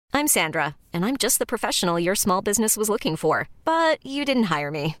I'm Sandra, and I'm just the professional your small business was looking for. But you didn't hire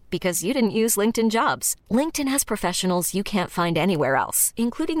me because you didn't use LinkedIn Jobs. LinkedIn has professionals you can't find anywhere else,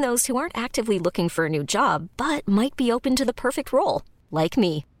 including those who aren't actively looking for a new job, but might be open to the perfect role, like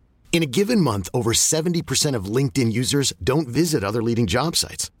me. In a given month, over 70% of LinkedIn users don't visit other leading job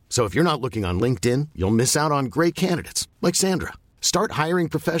sites. So if you're not looking on LinkedIn, you'll miss out on great candidates like Sandra. Start hiring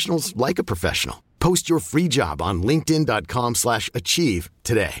professionals like a professional. Post your free job on linkedin.com/achieve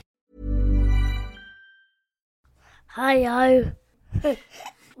today. Hi,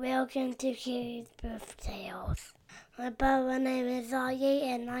 welcome to Kiwi's Birth Tales. My brother name is Goldie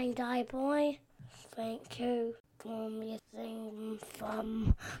and I'm die boy. Thank you for listening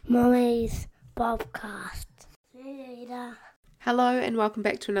from Mommy's podcast. See you later. Hello and welcome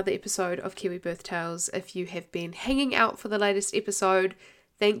back to another episode of Kiwi Birth Tales. If you have been hanging out for the latest episode,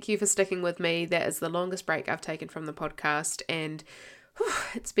 thank you for sticking with me. That is the longest break I've taken from the podcast and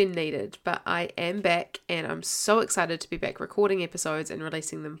it's been needed, but I am back and I'm so excited to be back recording episodes and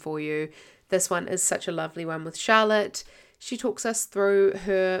releasing them for you. This one is such a lovely one with Charlotte. She talks us through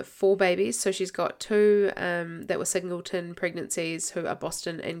her 4 babies. So she's got 2 that were singleton pregnancies who are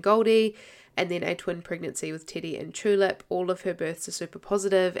Boston and Goldie, and then a twin pregnancy with Teddy and Tulip. All of her births are super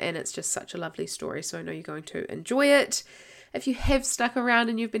positive and it's just such a lovely story. So I know you're going to enjoy it. If you have stuck around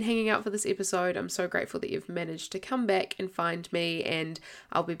and you've been hanging out for this episode, I'm so grateful that you've managed to come back and find me, and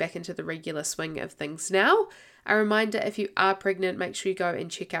I'll be back into the regular swing of things now. A reminder, if you are pregnant, make sure you go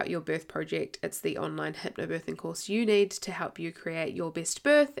and check out Your Birth Project. It's the online hypnobirthing course you need to help you create your best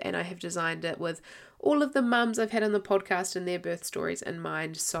birth, and I have designed it with all of the mums I've had on the podcast and their birth stories in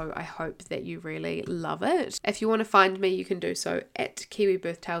mind, so I hope that you really love it. If you want to find me, you can do so at Kiwi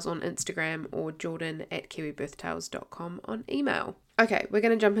Birth Tales on Instagram or jordan@kiwibirthtales.com on email. Okay, we're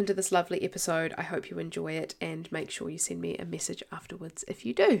going to jump into this lovely episode. I hope you enjoy it and make sure you send me a message afterwards if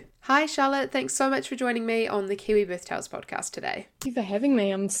you do. Hi Charlotte, thanks so much for joining me on the Kiwi Birth Tales podcast today. Thank you for having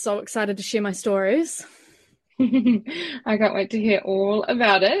me. I'm so excited to share my stories. I can't wait to hear all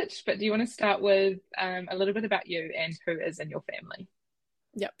about it, but do you want to start with a little bit about you and who is in your family?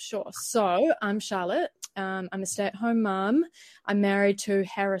 Yep, sure. So I'm Charlotte. I'm a stay-at-home mum. I'm married to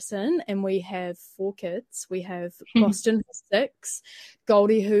Harrison and we have 4 kids. We have Boston, who's 6,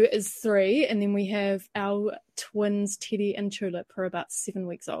 Goldie, who is 3, and then we have our twins, Teddy and Tulip, who are about 7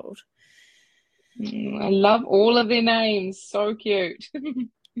 weeks old. I love all of their names. So cute.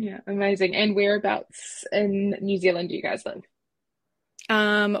 Yeah, amazing. And whereabouts in New Zealand do you guys live?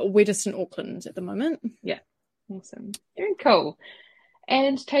 We're just in Auckland at the moment. Yeah, awesome. Very cool.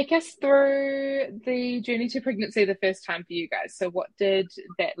 And take us through the journey to pregnancy the first time for you guys. So what did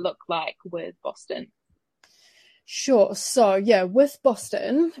that look like with Boston? Sure. So yeah, with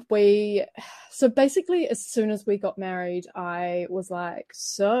Boston, so basically as soon as we got married, I was like,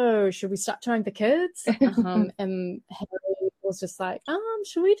 so should we start trying for kids? And Harry was just like,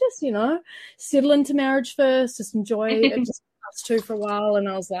 should we just, settle into marriage first, just enjoy it, just us 2 for a while. And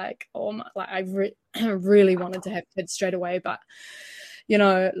I was like, I really wanted to have kids straight away, but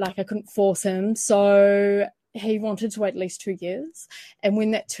I couldn't force him. So he wanted to wait at least 2 years. And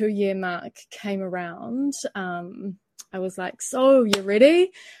when that 2-year mark came around, I was like, so you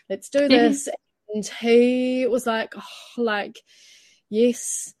ready? Let's do this. And he was like,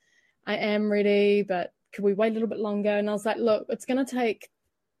 yes, I am ready, but could we wait a little bit longer? And I was like, look, it's going to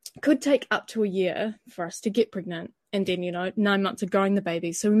could take up to a year for us to get pregnant. And then, 9 months of growing the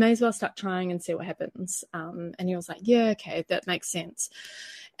baby. So we may as well start trying and see what happens. And he was like, yeah, okay, that makes sense.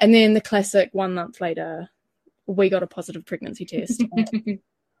 And then the classic 1 month later, we got a positive pregnancy test.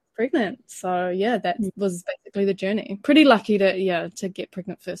 Pregnant. So yeah, that was basically the journey. Pretty lucky to get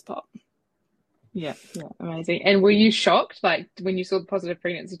pregnant first pop. Yeah, amazing. And were you shocked? Like when you saw the positive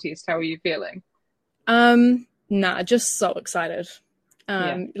pregnancy test, how were you feeling? Nah, just so excited.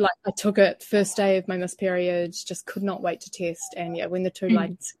 I took it first day of my missed period, just could not wait to test. And yeah, when the 2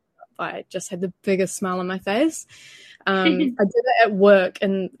 lights, I just had the biggest smile on my face. I did it at work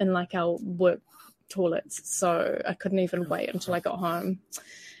in like our work toilets, so I couldn't even wait until I got home.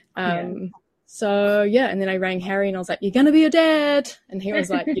 So yeah, and then I rang Harry and I was like, "You're gonna be a dad," and he was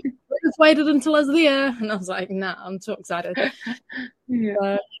like, "You just waited until I was there," and I was like, "Nah, I'm too excited."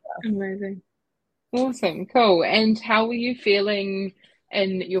 Amazing, awesome, cool. And how were you feeling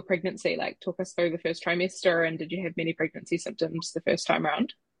in your pregnancy? Like, talk us through the first trimester, and did you have many pregnancy symptoms the first time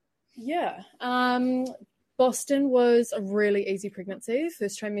around? Yeah. Boston was a really easy pregnancy.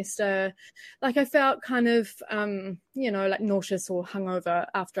 First trimester, like I felt kind of, like nauseous or hungover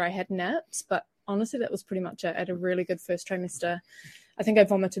after I had naps, but honestly, that was pretty much it. I had a really good first trimester. I think I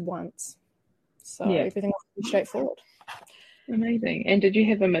vomited once. So everything was pretty straightforward. Amazing. And did you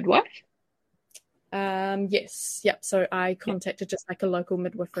have a midwife? Yes. Yep. So I contacted just like a local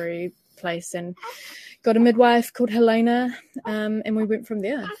midwifery place and got a midwife called Helena, and we went from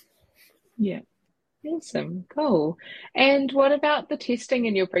there. Yeah. Awesome. Cool. And what about the testing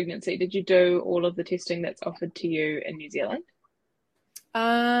in your pregnancy? Did you do all of the testing that's offered to you in New Zealand?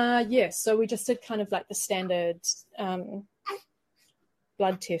 Yes. So we just did kind of like the standard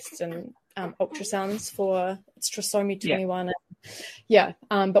blood tests and ultrasounds for it's trisomy 21. Yeah.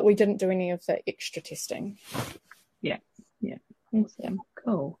 But we didn't do any of the extra testing. Yeah. Awesome.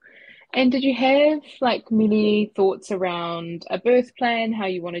 Cool. And did you have like many thoughts around a birth plan, how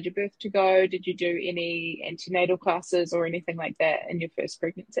you wanted your birth to go? Did you do any antenatal classes or anything like that in your first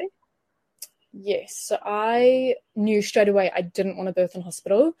pregnancy? Yes. So I knew straight away I didn't want to birth in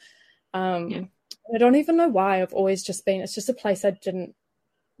hospital. I don't even know why. I've always just been, it's just a place I didn't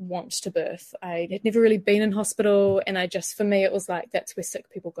want to birth. I had never really been in hospital, and for me, it was like, that's where sick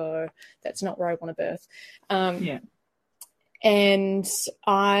people go. That's not where I want to birth. And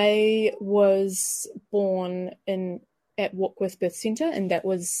I was born at Warkworth Birth Centre, and that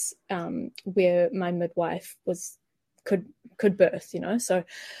was where my midwife could birth, So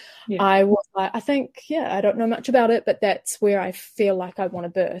I was like, I think, I don't know much about it, but that's where I feel like I want to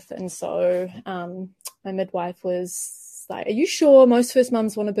birth. And so my midwife was like, are you sure most first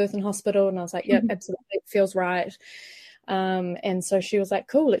mums want to birth in hospital? And I was like, yep, absolutely, it feels right. And so she was like,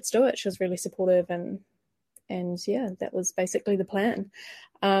 cool, let's do it. She was really supportive, and that was basically the plan.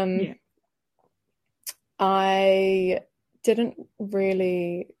 I didn't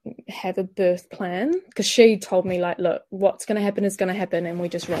really have a birth plan because she told me like, look, what's going to happen is going to happen, and we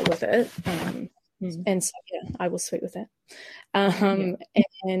just roll with it. And so I was sweet with that.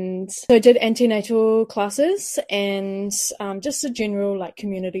 And so I did antenatal classes and just a general like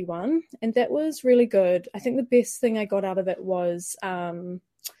community one, and that was really good. I think the best thing I got out of it was like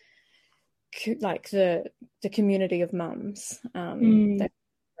the community of mums. That's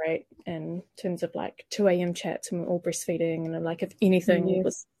great in terms of like 2 a.m. chats, and we're all breastfeeding, and like if anything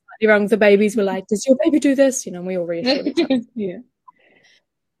was slightly wrong with the babies, we're like, does your baby do this? And we all reassure each other.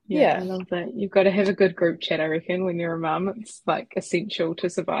 Yeah, I love that. You've got to have a good group chat, I reckon, when you're a mum. It's like essential to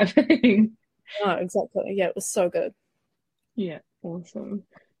surviving. Oh, exactly. Yeah, it was so good. Yeah, awesome.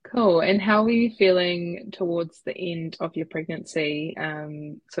 Cool. And how were you feeling towards the end of your pregnancy,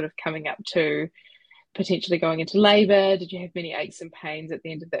 sort of coming up to potentially going into labour? Did you have many aches and pains at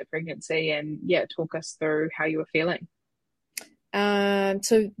the end of that pregnancy? And talk us through how you were feeling.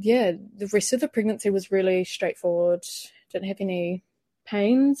 The rest of the pregnancy was really straightforward. Didn't have any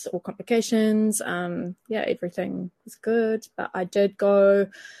pains or complications. Everything was good, but I did go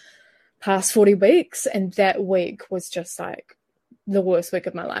past 40 weeks, and that week was just like the worst week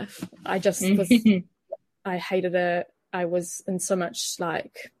of my life. I just was I hated it. I was in so much I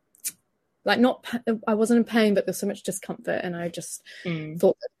wasn't in pain, but there's so much discomfort, and I just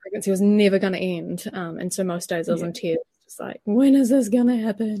thought that pregnancy was never going to end. And so most days I was in tears, just like, when is this going to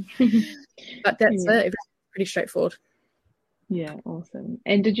happen? But that's it. It was pretty straightforward. Yeah, awesome.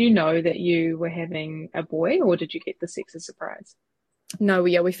 And did you know that you were having a boy, or did you get the sex as a surprise? No,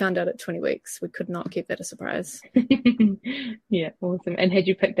 we found out at 20 weeks. We could not keep that a surprise. Yeah, awesome. And had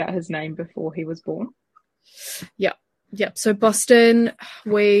you picked out his name before he was born? Yeah. Yep. So Boston,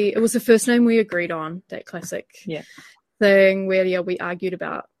 it was the first name we agreed on, that classic thing where we argued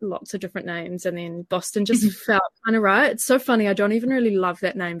about lots of different names, and then Boston just felt kind of right. It's so funny. I don't even really love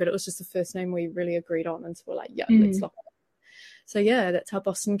that name, but it was just the first name we really agreed on, and so we're like, let's lock it. So that's how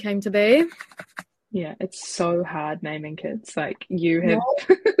Boston came to be. Yeah, it's so hard naming kids. Like, you have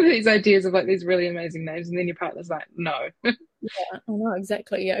these ideas of like these really amazing names, and then your partner's like, no. I know,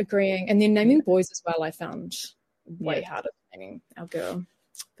 exactly. Yeah, agreeing. And then naming boys as well, I found way harder than naming our girl.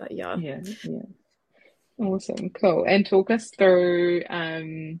 But yeah. Awesome, cool. And talk us through the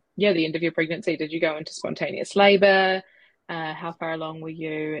end of your pregnancy. Did you go into spontaneous labour? How far along were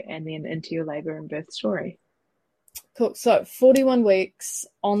you? And then into your labour and birth story. Cool. So 41 weeks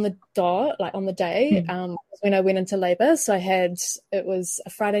on the dot, like on the day, when I went into labour. So it was a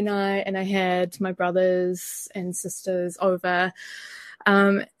Friday night, and I had my brothers and sisters over.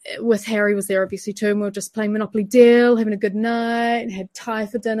 With Harry was there obviously too, and we were just playing Monopoly Deal, having a good night, and had Thai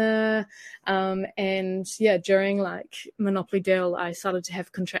for dinner. During like Monopoly Deal, I started to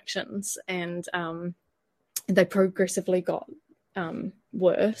have contractions, and they progressively got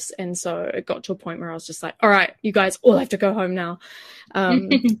worse, and so it got to a point where I was just like, all right, you guys all have to go home now.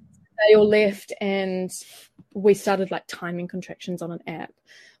 They all left, and we started like timing contractions on an app,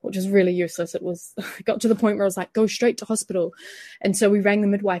 which was really useless. It got to the point where I was like, go straight to hospital. And so we rang the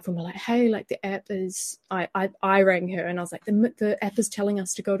midwife and we're like, hey, like the app is, I rang her and I was like, the app is telling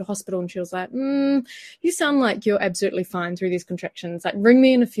us to go to hospital. And she was like, you sound like you're absolutely fine through these contractions. Like ring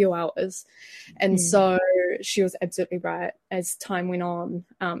me in a few hours. And so she was absolutely right. As time went on,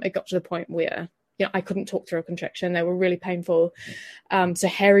 it got to the point where, you know, I couldn't talk through a contraction. They were really painful. So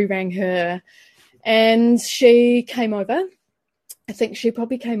Harry rang her and she came over. I think she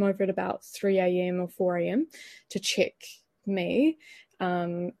probably came over at about 3 a.m. or 4 a.m. to check me.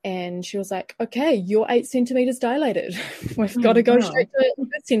 And she was like, okay, you're 8 centimeters dilated. We've got to go straight to the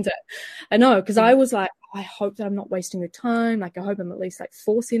birth center. I know, because I was like, I hope that I'm not wasting your time. Like, I hope I'm at least like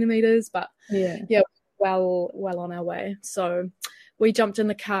 4 centimeters. But yeah, well on our way. So we jumped in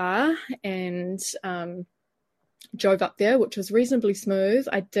the car and drove up there, which was reasonably smooth.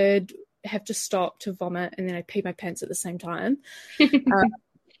 I did have to stop to vomit and then I peed my pants at the same time,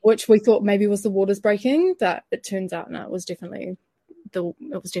 which we thought maybe was the waters breaking, but it turns out no, it was definitely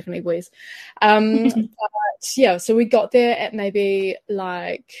Wes. But yeah, so we got there at maybe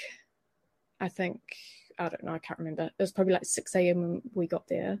like, I don't know, I can't remember. It was probably like 6 a.m. when we got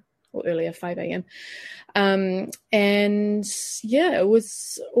there, or earlier, 5 a.m. And yeah, it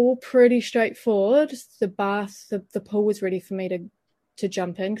was all pretty straightforward. The bath, the pool was ready for me to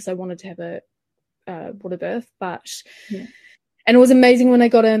jump in because I wanted to have a water birth, and it was amazing when I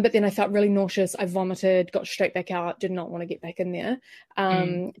got in, but then I felt really nauseous. I vomited, got straight back out, did not want to get back in there.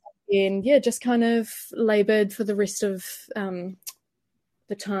 And yeah, just kind of labored for the rest of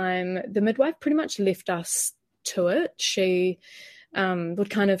the time. The midwife pretty much left us to it. She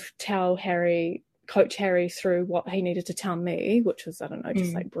would kind of coach Harry through what he needed to tell me, which was, I don't know,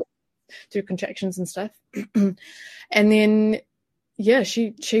 just like through contractions and stuff. And then yeah,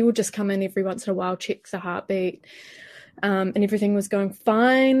 she would just come in every once in a while, check the heartbeat, and everything was going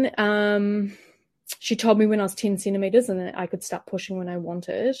fine. She told me when I was 10 centimeters and that I could start pushing when I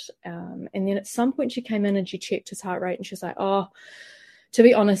wanted. And then at some point she came in and she checked his heart rate and she was like, oh, to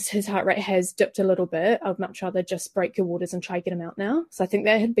be honest, his heart rate has dipped a little bit. I'd much rather just break your waters and try to get him out now. So I think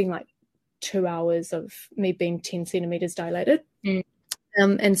that had been like 2 hours of me being 10 centimeters dilated.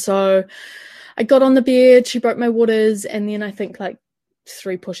 And so I got on the bed, she broke my waters, and then I think like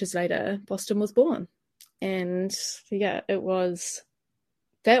 3 pushes later, Boston was born. And yeah, that was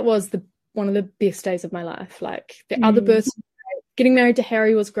one of the best days of my life. Like the other births, getting married to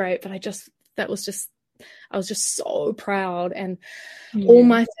Harry was great, but I was just so proud. And all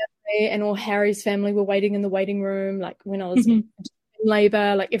my family and all Harry's family were waiting in the waiting room. Like when I was in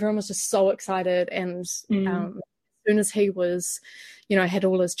labor, like everyone was just so excited. And as soon as he was, you know, had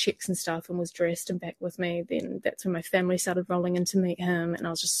all his checks and stuff and was dressed and back with me, then that's when my family started rolling in to meet him. And I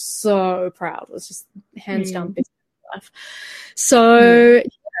was just so proud. It was just hands down best of my life. So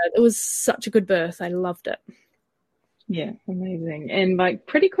yeah, it was such a good birth. I loved it. Yeah, amazing. And like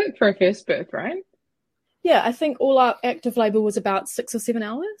pretty quick for a first birth, right? Yeah, I think all our active labour was about 6 or 7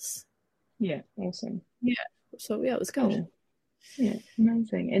 hours. Yeah, awesome. Yeah, so yeah, it was good. Cool. Yeah,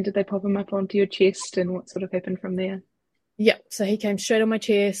 amazing. And did they pop him up onto your chest, and what sort of happened from there? Yeah, so he came straight on my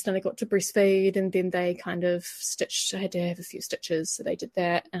chest and I got to breastfeed, and then they kind of stitched. I had to have a few stitches, so they did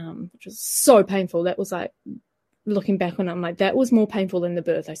that, which was so painful. That was like, looking back on it, I'm like, that was more painful than the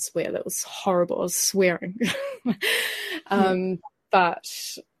birth, I swear. That was horrible. I was swearing.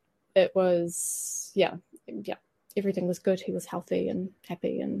 But it was, yeah, everything was good. He was healthy and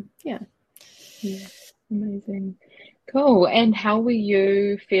happy, and yeah, amazing. Cool. And how were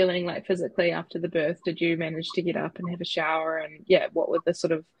you feeling like physically after the birth? Did you manage to get up and have a shower? And yeah, what were the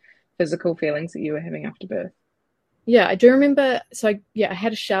sort of physical feelings that you were having after birth? Yeah, I do remember. So I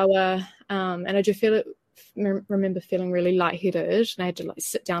had a shower, and I do remember feeling really lightheaded, and I had to like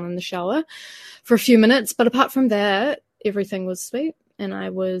sit down in the shower for a few minutes. But apart from that, everything was sweet, and I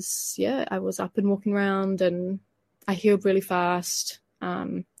was up and walking around, and I healed really fast.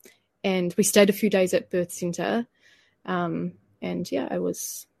 And we stayed a few days at birth center. And yeah, I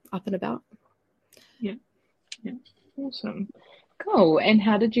was up and about. Yeah, awesome. Cool. And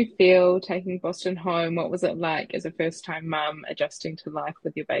how did you feel taking Boston home? What was it like as a first-time mum adjusting to life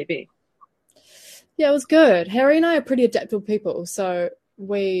with your baby? Yeah, it was good. Harry and I are pretty adaptable people, so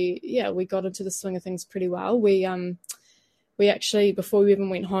we got into the swing of things pretty well. We actually, before we even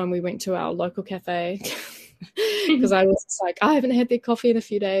went home, we went to our local cafe because I was like, I haven't had their coffee in a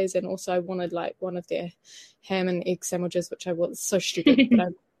few days, and also I wanted like one of their ham and egg sandwiches, which I was so stupid, but I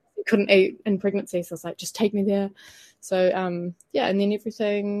couldn't eat in pregnancy, so I was like, just take me there. So and then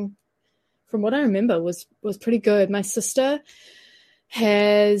everything, from what I remember, was pretty good. My sister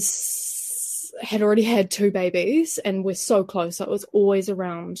has had already had 2 babies, and we're so close. So it was always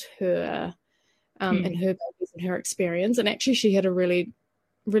around her and her babies and her experience. And actually she had a really,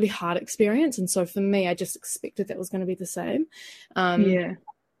 really hard experience. And so for me, I just expected that was going to be the same. And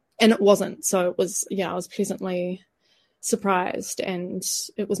it wasn't. So it was, I was pleasantly surprised, and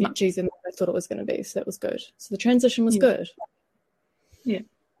it was much easier than I thought it was going to be. So that was good. So the transition was good. Yeah.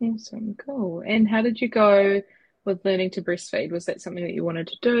 Awesome. Cool. And how did you go with learning to breastfeed? Was that something that you wanted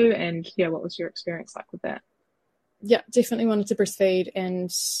to do? And what was your experience like with that? Yeah, definitely wanted to breastfeed,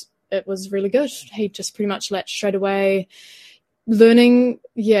 and it was really good. He just pretty much latched straight away, learning,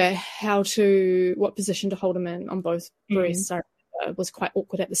 what position to hold him in on both breasts. Was quite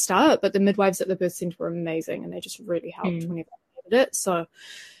awkward at the start, but the midwives at the birth centre were amazing, and they just really helped whenever I needed it. So,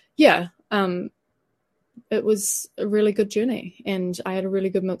 it was a really good journey, and I had a really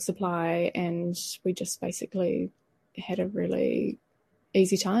good milk supply, and we just basically had a really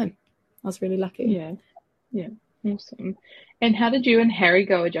easy time. I was really lucky. Yeah. Awesome. And how did you and Harry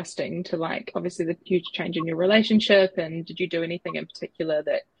go adjusting to, like, obviously the huge change in your relationship, and did you do anything in particular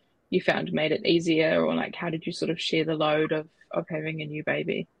that you found made it easier, or like how did you sort of share the load of having a new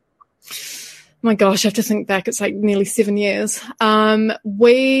baby? My gosh, I have to think back. It's like nearly 7 years.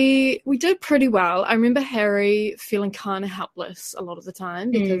 We did pretty well. I remember Harry feeling kind of helpless a lot of the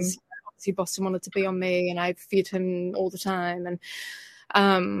time because obviously Boston wanted to be on me, and I fed him all the time. And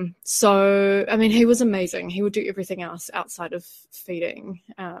so, I mean, he was amazing. He would do everything else outside of feeding,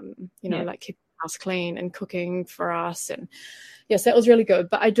 like keeping the house clean and cooking for us. And yes, that was really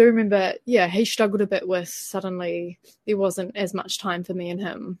good. But I do remember, he struggled a bit with suddenly there wasn't as much time for me and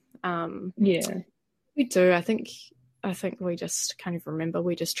him. We do. I think we just kind of remember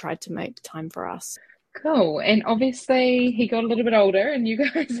we just tried to make time for us. Cool. And obviously he got a little bit older, and you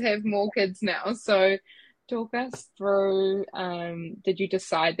guys have more kids now. So talk us through, did you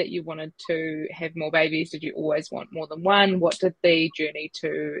decide that you wanted to have more babies? Did you always want more than one? What did the journey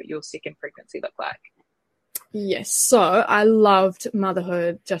to your second pregnancy look like? Yes, so I loved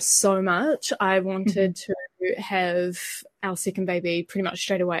motherhood just so much. I wanted to have our second baby pretty much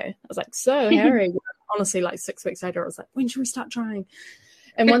straight away. I was like, so Harry, honestly, like 6 weeks later, I was like, when should we start trying?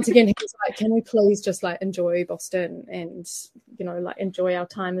 And once again, he was like, can we please just like enjoy Boston and, like enjoy our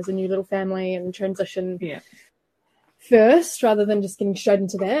time as a new little family and transition first rather than just getting straight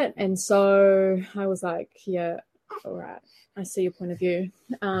into that. And so I was like, all right, I see your point of view.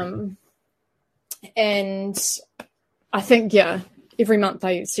 And I think, every month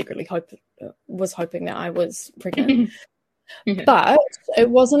I secretly was hoping that I was pregnant. But it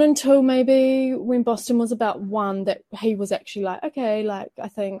wasn't until maybe when Boston was about 1 that he was actually like, okay, like I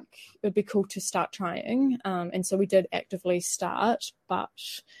think it would be cool to start trying. And so we did actively start, but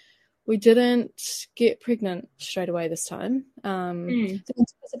we didn't get pregnant straight away this time. It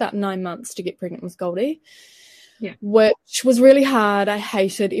was about 9 months to get pregnant with Goldie. Which was really hard. I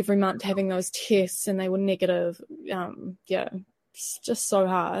hated every month having those tests, and they were negative. It's just so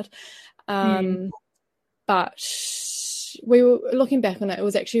hard. But we were looking back on it. It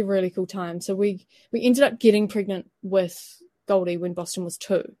was actually a really cool time. So we ended up getting pregnant with Goldie when Boston was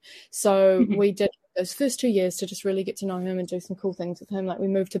 2. So we did those first 2 years to just really get to know him and do some cool things with him. Like we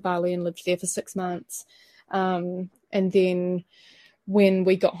moved to Bali and lived there for 6 months. And then when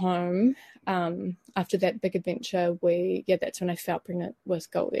we got home, after that big adventure, that's when I felt pregnant with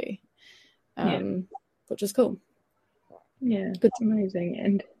Goldie, which was cool. Yeah, that's amazing.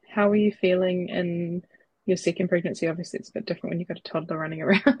 And how were you feeling in your second pregnancy? Obviously, it's a bit different when you've got a toddler running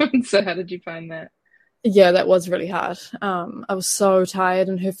around. So how did you find that? Yeah, that was really hard. I was so tired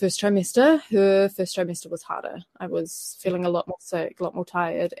in her first trimester. Her first trimester was harder. I was feeling a lot more sick, a lot more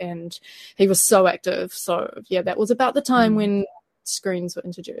tired, and he was so active. So, that was about the time when screens were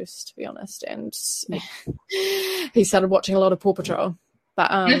introduced, to be honest, and he started watching a lot of Paw Patrol.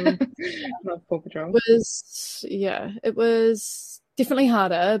 But love Paw Patrol. It was definitely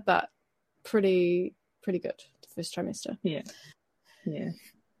harder, but pretty good the first trimester. Yeah,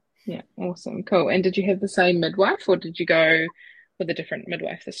 awesome, cool. And did you have the same midwife, or did you go with a different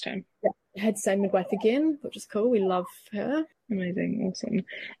midwife this time? I had the same midwife again, which is cool. We love her. Amazing, awesome.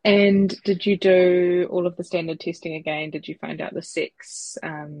 And did you do all of the standard testing again? Did you find out the sex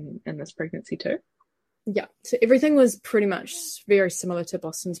in this pregnancy too? Yeah, so everything was pretty much very similar to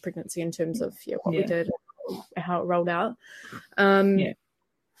Boston's pregnancy in terms of what we did, how it rolled out.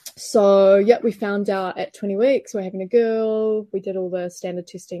 So, we found out at 20 weeks we're having a girl. We did all the standard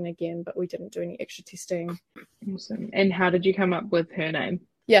testing again, but we didn't do any extra testing. Awesome. And how did you come up with her name?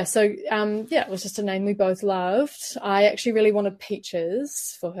 Yeah, so, it was just a name we both loved. I actually really wanted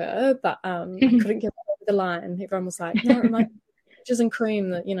Peaches for her, but I couldn't get over the line. Everyone was like, no, peaches and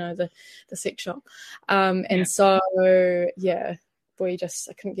cream, the sex shop. And so yeah, I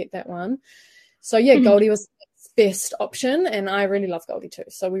couldn't get that one. So yeah, Goldie was the best option, and I really love Goldie too.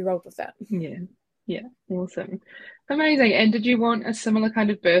 So we rolled with that. Yeah, awesome. Amazing. And did you want a similar kind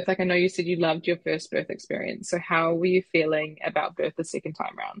of birth? Like I know you said you loved your first birth experience. So how were you feeling about birth the second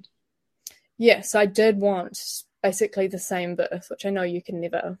time round? Yes, I did want basically the same birth, which I know you can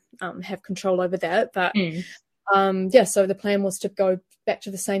never have control over that. But so the plan was to go back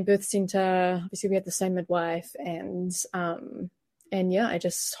to the same birth centre. Obviously, we had the same midwife, and I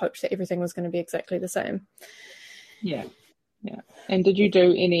just hoped that everything was going to be exactly the same. Yeah. And did you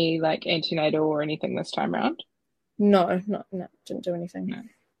do any like antenatal or anything this time round? No, didn't do anything. No.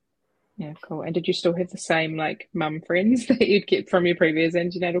 Yeah, cool. And did you still have the same like mum friends that you'd get from your previous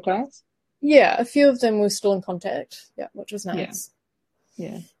antenatal class? Yeah, a few of them were still in contact. Yeah, which was nice.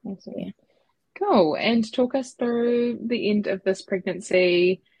 Yeah, awesome. Yeah. Cool. And talk us through the end of this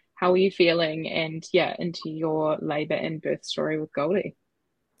pregnancy. How are you feeling? And into your labour and birth story with Goldie.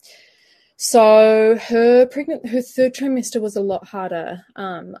 So her third trimester was a lot harder.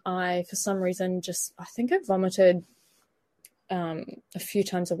 I, for some reason, I think I vomited a few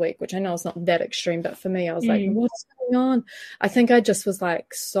times a week, which I know is not that extreme, but for me, I was like, what's going on? I think I just was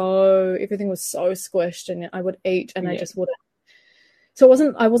like, everything was so squished, and I would eat and I just wouldn't. So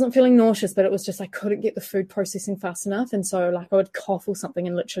I wasn't feeling nauseous, but it was just I couldn't get the food processing fast enough. And so like I would cough or something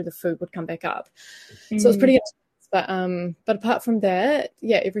and literally the food would come back up. So it was pretty intense. But apart from that,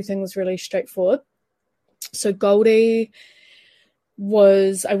 everything was really straightforward. So Goldie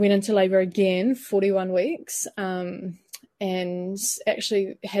I went into labour again, 41 weeks, and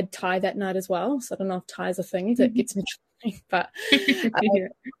actually had Thai that night as well. So I don't know if Thai is a thing that gets me trying, but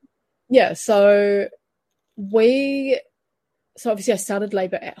so obviously I started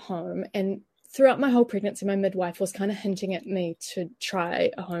labour at home, and throughout my whole pregnancy, my midwife was kind of hinting at me to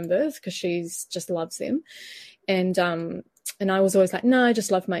try a home birth because she just loves them. And I was always like, no, I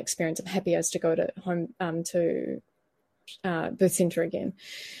just love my experience. I'm happy as to go to home to birth centre again.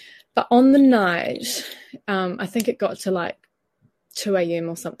 But on the night, I think it got to like 2 a.m.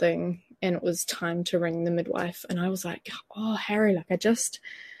 or something, and it was time to ring the midwife. And I was like, oh, Harry, like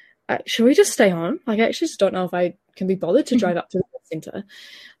should we just stay home? Like I actually just don't know if I can be bothered to drive up to the birth centre.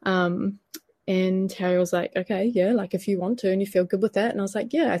 And Harry was like, okay, yeah, like if you want to and you feel good with that. And I was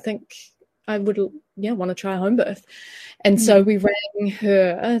like, yeah, I think I would, want to try a home birth. And so we rang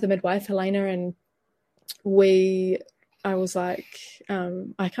her, the midwife, Helena, and I was like,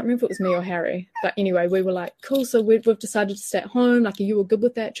 I can't remember if it was me or Harry, but anyway, we were like, cool, so we've decided to stay at home. Like, are you all good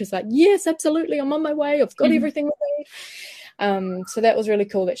with that? She was like, yes, absolutely, I'm on my way. I've got everything with me. So that was really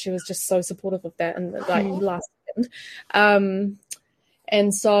cool that she was just so supportive of that and like last second.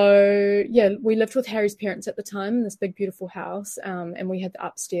 And so, we lived with Harry's parents at the time in this big, beautiful house, and we had the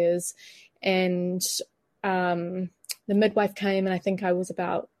upstairs. And the midwife came, and I think I was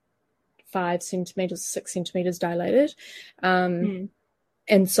about 5 centimeters, 6 centimeters dilated. And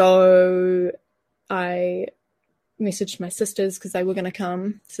so I messaged my sisters because they were going to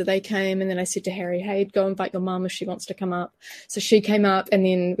come. So they came, and then I said to Harry, hey, go invite your mum if she wants to come up. So she came up, and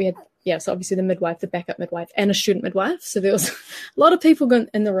then we had, so obviously the midwife, the backup midwife, and a student midwife. So there was a lot of people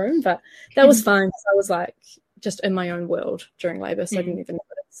in the room, but that was fine because I was like just in my own world during labour, so I didn't even notice.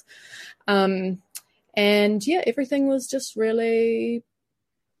 And everything was just really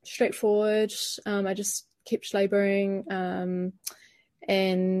straightforward. I just kept labouring, and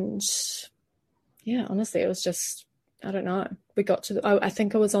honestly, it was just, I don't know. We got to I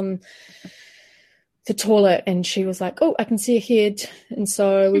think I was on the toilet, and she was like, oh, I can see a head. And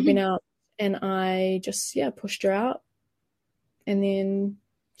so we went out, and I just pushed her out, and then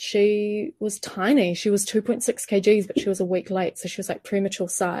she was tiny. She was 2.6 kgs, but she was a week late, so she was like premature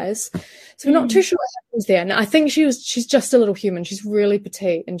size. So we're not too sure what happens there. And I think she's just a little human. She's really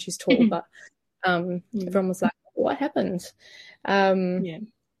petite and she's tall, but everyone was like, what happened? And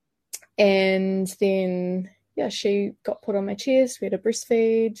then she got put on my chest. We had a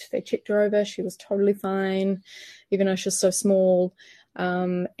breastfeed. They checked her over. She was totally fine, even though she was so small.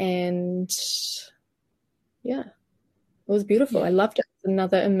 It was beautiful. I loved it. It was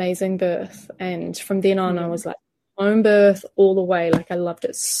another amazing birth. And from then on, I was like, home birth all the way. Like, I loved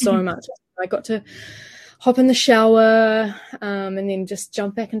it so much. I got to hop in the shower, and then just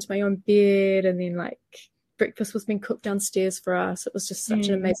jump back into my own bed. And then, like, breakfast was being cooked downstairs for us. It was just such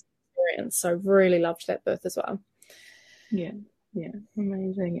an amazing experience. So I really loved that birth as well. Yeah,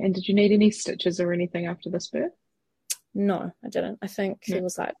 amazing. And did you need any stitches or anything after this birth? No, I didn't. I think it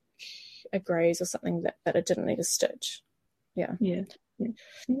was like a graze or something that I didn't need a stitch. Yeah.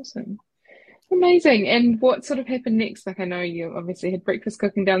 Awesome. Amazing. And what sort of happened next? Like, I know you obviously had breakfast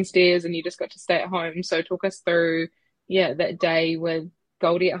cooking downstairs and you just got to stay at home. So talk us through, yeah, that day with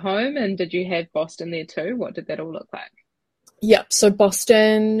Goldie at home. And did you have Boston there too? What did that all look like? Yep. So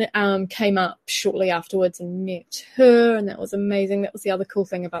Boston came up shortly afterwards and met her, and that was amazing. That was the other cool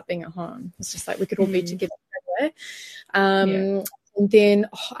thing about being at home. It's just like we could all be together straight away. And then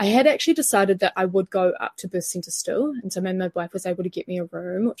I had actually decided that I would go up to birth centre still, and so my midwife was able to get me a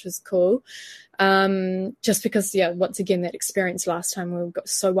room, which was cool. Just because, once again, that experience last time we got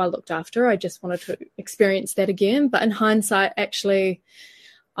so well looked after, I just wanted to experience that again. But in hindsight, actually,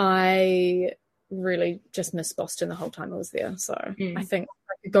 I really just missed Boston the whole time I was there. So I think if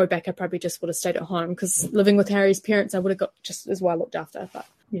I could go back, I probably just would have stayed at home, because living with Harry's parents, I would have got just as well looked after. But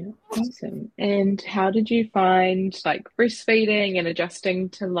yeah, awesome. And how did you find like breastfeeding and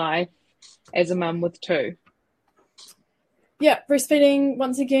adjusting to life as a mum with two? Yeah, breastfeeding,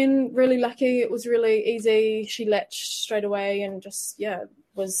 once again, really lucky. It was really easy. She latched straight away and just,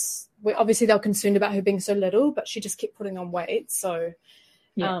 obviously they were concerned about her being so little, but she just kept putting on weight. So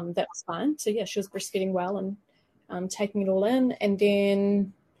that was fine. So, she was breastfeeding well and taking it all in. And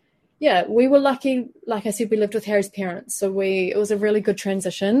then, we were lucky. Like I said, we lived with Harry's parents. So it was a really good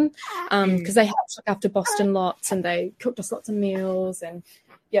transition because they helped look after Boston lots and they cooked us lots of meals. And,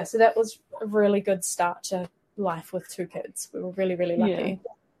 so that was a really good start to life with two kids. We were really, really lucky.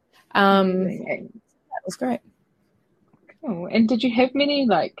 That was great. Cool. And did you have many,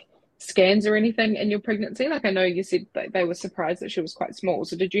 like, scans or anything in your pregnancy? Like, I know you said that they were surprised that she was quite small.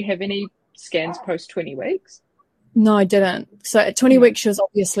 So did you have any scans post 20 weeks? No, I didn't. So at 20 weeks, she was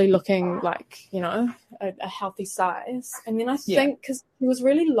obviously looking like, a healthy size. And then I think because she was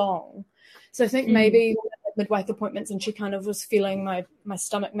really long, so I think maybe midwife appointments and she kind of was feeling my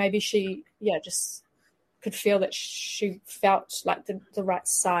stomach, maybe she, just could feel that she felt like the right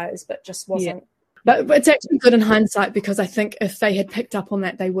size, but just wasn't. But it's actually good in hindsight, because I think if they had picked up on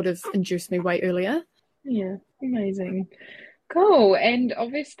that, they would have induced me way earlier. Yeah, amazing. Cool. And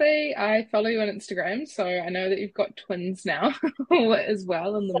obviously I follow you on Instagram, so I know that you've got twins now as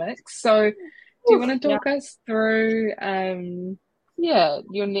well in the mix. So do you want to talk us through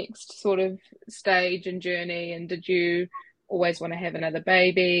your next sort of stage and journey, and did you always want to have another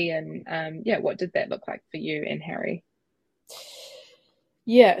baby, and what did that look like for you and Harry?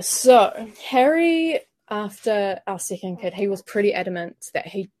 Yeah, so Harry, after our second kid, he was pretty adamant that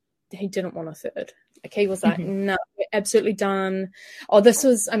he didn't want a third. Like, he was like, no, we're absolutely done. This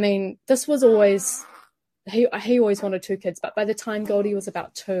was always, he always wanted two kids, but by the time Goldie was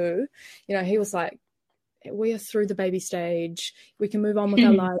about 2, he was like, we are through the baby stage. We can move on with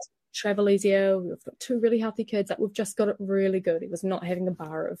our lives, travel easier. We've got 2 really healthy kids. Like, we've just got it really good. He was not having a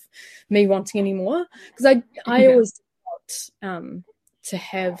bar of me wanting any more, because I always want to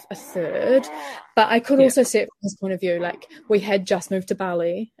have a third, but I could also see it from his point of view. Like, we had just moved to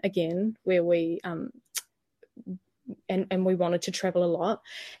Bali again, where we and we wanted to travel a lot,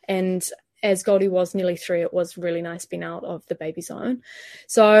 and as Goldie was nearly 3, it was really nice being out of the baby zone.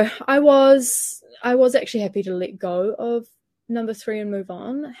 So I was actually happy to let go of number 3 and move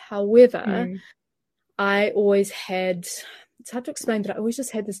on. However, I always had, it's hard to explain, but I always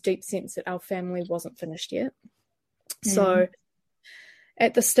just had this deep sense that our family wasn't finished yet. So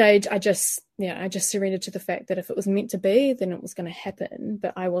at the stage, I just surrendered to the fact that if it was meant to be, then it was going to happen,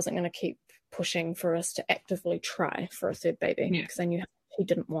 but I wasn't going to keep pushing for us to actively try for a third baby, because I knew he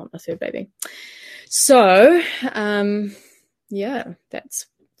didn't want a third baby. So, that's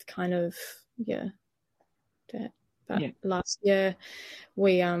kind of, that. But last year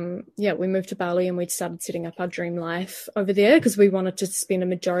we moved to Bali, and we'd started setting up our dream life over there, because we wanted to spend a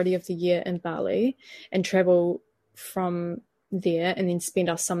majority of the year in Bali and travel from there and then spend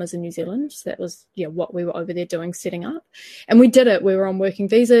our summers in New Zealand. So that was what we were over there doing, setting up, and we did it. We were on working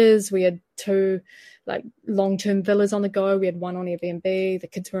visas. We had 2 like long-term villas on the go. We had 1 on Airbnb. The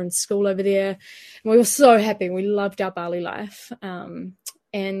kids were in school over there, and we were so happy. We loved our Bali life.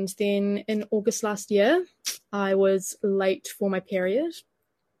 And then in August last year, I was late for my period,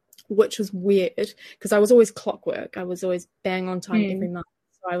 which was weird because I was always clockwork. I was always bang on time every month.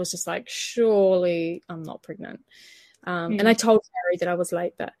 So I was just like, surely I'm not pregnant. And I told Harry that I was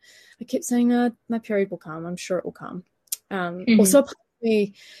late, but I kept saying, my period will come. I'm sure it will come. Also, part of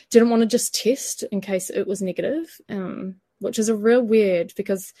me didn't want to just test in case it was negative, which is a real weird,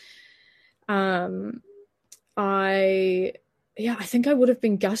 because I think I would have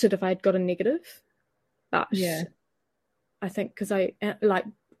been gutted if I had got a negative. But I think because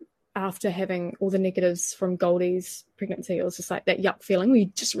after having all the negatives from Goldie's pregnancy, it was just like that yuck feeling. We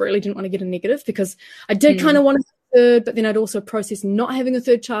just really didn't want to get a negative, because I did kind of want to third, but then I'd also processed not having a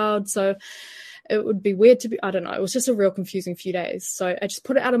third child. So it would be weird to be, I don't know. It was just a real confusing few days. So I just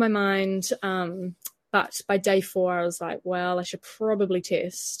put it out of my mind. But by day 4, I was like, well, I should probably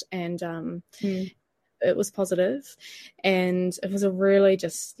test. And it was positive. And it was a really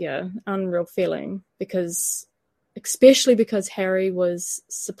just, unreal feeling, especially because Harry was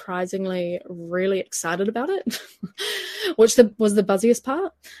surprisingly really excited about it, which was the buzziest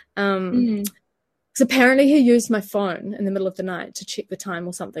part. Because apparently he used my phone in the middle of the night to check the time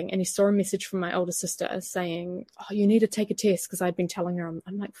or something, and he saw a message from my older sister saying, oh, you need to take a test, because I'd been telling her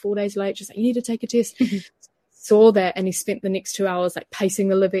I'm like 4 days late. She's like, you need to take a test. Saw that, and he spent the next 2 hours like pacing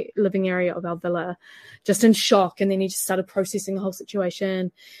the living area of our villa, just in shock. And then he just started processing the whole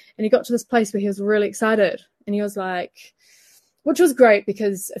situation, and he got to this place where he was really excited, and he was like, which was great,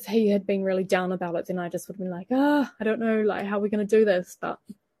 because if he had been really down about it, then I just would have been like, I don't know, like, how are we going to do this? But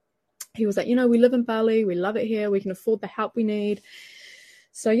he was like, we live in Bali, we love it here, we can afford the help we need.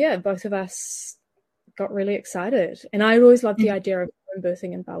 So yeah, both of us got really excited. And I always loved the idea of home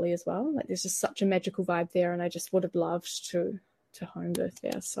birthing in Bali as well. Like, there's just such a magical vibe there, and I just would have loved to home birth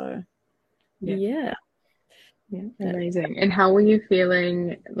there. So yeah, amazing. And how were you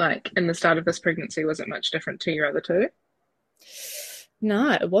feeling like in the start of this pregnancy? Was it much different to your other two?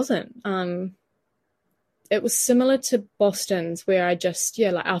 No, it wasn't. It was similar to Boston's, where I just,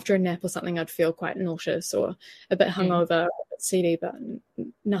 like after a nap or something, I'd feel quite nauseous or a bit hungover, a bit seedy, but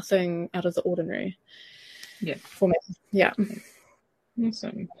nothing out of the ordinary. Yeah. For me. Yeah.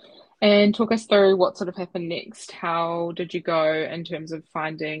 Awesome. And talk us through what sort of happened next. How did you go in terms of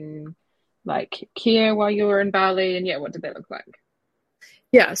finding like care while you were in Bali? And what did that look like?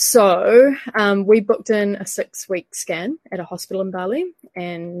 Yeah, so we booked in a 6-week scan at a hospital in Bali,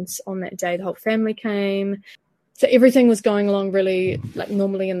 and on that day the whole family came. So everything was going along really like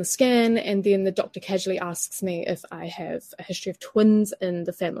normally in the scan, and then the doctor casually asks me if I have a history of twins in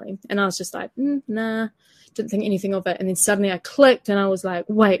the family, and I was just like, nah, didn't think anything of it. And then suddenly I clicked, and I was like,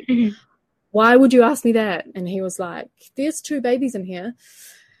 wait, why would you ask me that? And he was like, there's 2 babies in here.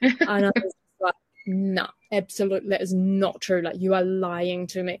 And I was like, no, absolutely, that is not true. Like, you are lying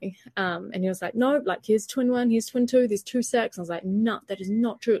to me. And he was like, no, like, here's twin 1, here's twin 2, there's 2 sacs. I was like, no, that is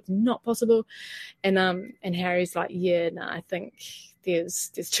not true. It's not possible. And Harry's like, yeah, no, I think there's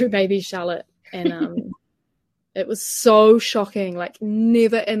 2 babies, Charlotte. And it was so shocking. Like,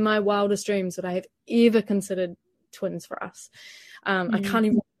 never in my wildest dreams would I have ever considered twins for us. I can't even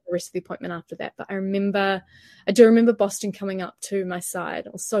remember the rest of the appointment after that, but I do remember Boston coming up to my side.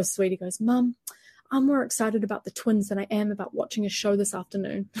 It was so sweet. He goes, Mum, I'm more excited about the twins than I am about watching a show this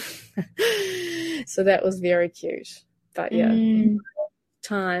afternoon. So that was very cute. But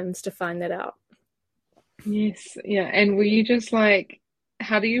times to find that out. Yes, yeah. And were you just like,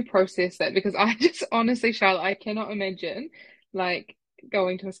 how do you process that? Because I just honestly, Charlotte, I cannot imagine like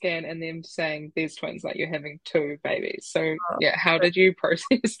going to a scan and them saying there's twins, like you're having 2 babies. So how did you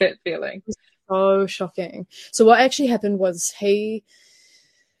process that feeling? So shocking. So what actually happened was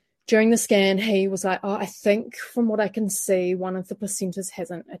during the scan, he was like, I think from what I can see, one of the placentas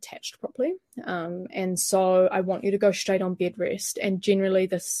hasn't attached properly. And so I want you to go straight on bed rest. And generally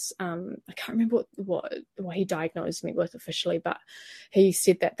this, I can't remember what he diagnosed me with officially, but he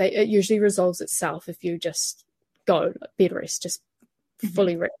said that it usually resolves itself if you just go bed rest, just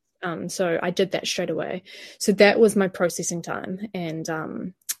fully rest. So I did that straight away. So that was my processing time.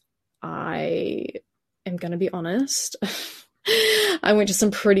 And I am going to be honest. I went to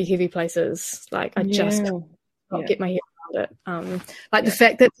some pretty heavy places. Like, I just can't get my head around it. The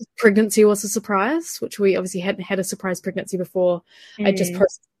fact that this pregnancy was a surprise, which we obviously hadn't had a surprise pregnancy before. I just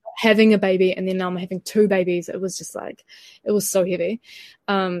having a baby, and then now I'm having 2 babies. It was just like, it was so heavy.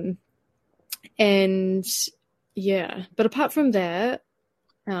 And but apart from that,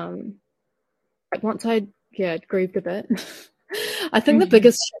 like once I grieved a bit, I think the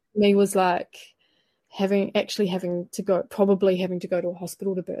biggest shock for me was like having to go to a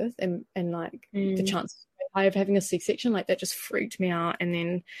hospital to birth, and like the chance of having a C-section, like that just freaked me out. And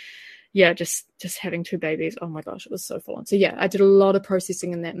then just having 2 babies, oh my gosh, it was so full on. So I did a lot of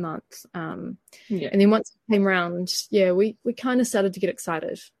processing in that month. And then once it came around, we kind of started to get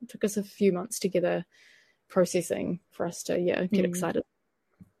excited. It took us a few months together processing for us to get excited.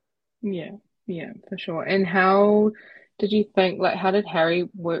 Yeah, for sure. And how did you think, like, how did Harry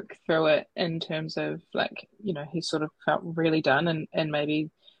work through it in terms of, like, he sort of felt really done, and maybe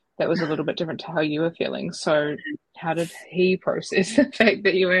that was a little bit different to how you were feeling. So how did he process the fact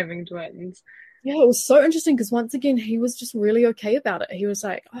that you were having twins? Yeah, it was so interesting, because once again, he was just really okay about it. He was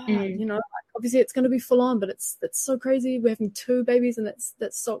like, obviously it's going to be full on, but it's so crazy. We're having 2 babies, and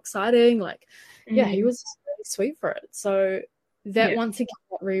that's so exciting. Like, he was sweet for it. So that Yeah. once again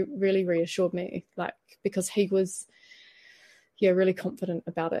really reassured me, like, because he was really confident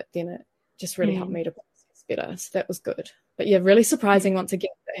about it, then it just really helped me to process better. So that was good. But really surprising once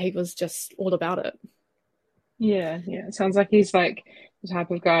again that he was just all about it. Yeah, it sounds like he's like the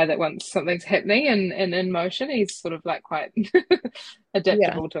type of guy that once something's happening and in motion, he's sort of like quite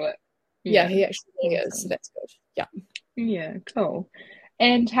adaptable to it. Yeah, he actually is. So awesome. that's good. Yeah. Yeah, cool.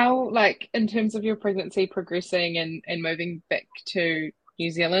 And how, like, in terms of your pregnancy progressing and moving back to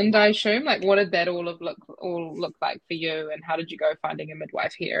New Zealand, I assume, like, what did that all look like for you, and how did you go finding a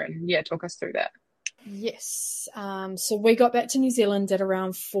midwife here? And talk us through that. Yes. So we got back to New Zealand at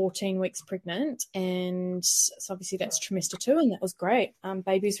around 14 weeks pregnant, and so obviously that's trimester 2, and that was great.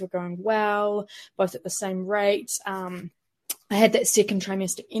 Babies were growing well, both at the same rate. I had that second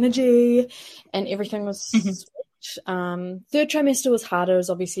trimester energy, and everything was sweet. Third trimester was harder, as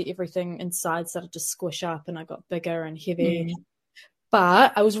obviously everything inside started to squish up, and I got bigger and heavy.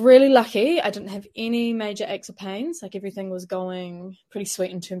 But I was really lucky. I didn't have any major aches or pains. Like, everything was going pretty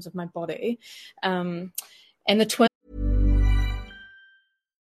sweet in terms of my body. And the twins.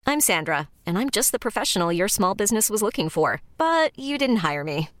 I'm Sandra, and I'm just the professional your small business was looking for. But you didn't hire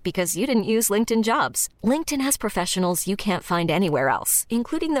me because you didn't use LinkedIn Jobs. LinkedIn has professionals you can't find anywhere else,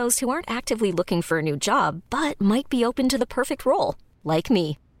 including those who aren't actively looking for a new job, but might be open to the perfect role, like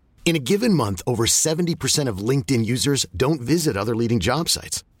me. In a given month, over 70% of LinkedIn users don't visit other leading job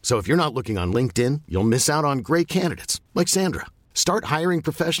sites. So if you're not looking on LinkedIn, you'll miss out on great candidates like Sandra. Start hiring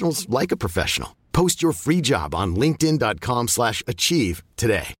professionals like a professional. Post your free job on linkedin.com/achieve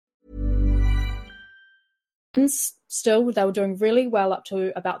today. Still, they were doing really well up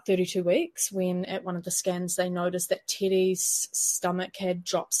to about 32 weeks when at one of the scans they noticed that Teddy's stomach had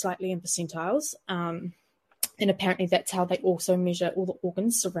dropped slightly in percentiles. And apparently that's how they also measure all the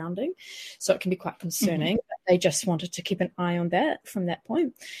organs surrounding. So it can be quite concerning. But they just wanted to keep an eye on that from that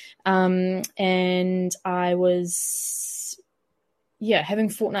point. And I was, having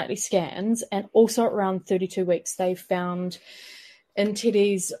fortnightly scans. And also around 32 weeks, they found in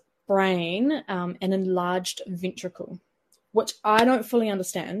Teddy's brain an enlarged ventricle, which I don't fully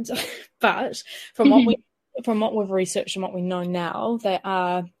understand. But from what we've researched and what we know now, there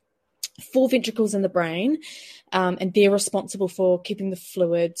are 4 ventricles in the brain, and they're responsible for keeping the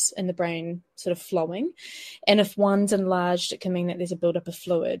fluids in the brain sort of flowing. And if one's enlarged, it can mean that there's a buildup of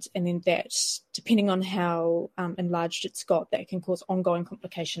fluid, and then that, depending on how enlarged it's got, that can cause ongoing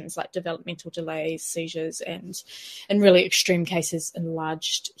complications like developmental delays, seizures, and in really extreme cases,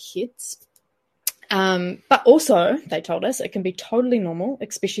 enlarged heads. But also, they told us it can be totally normal,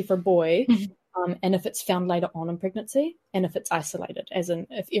 especially for a boy, and if it's found later on in pregnancy, and if it's isolated, as in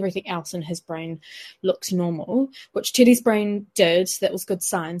if everything else in his brain looks normal, which Teddy's brain did, that was good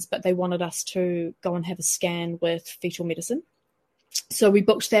signs, but they wanted us to go and have a scan with fetal medicine. So we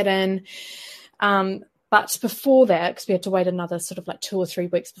booked that in. But before that, because we had to wait another sort of like 2 or 3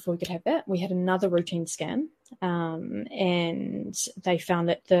 weeks before we could have that, we had another routine scan, and they found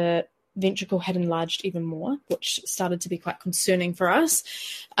that the ventricle had enlarged even more, which started to be quite concerning for us.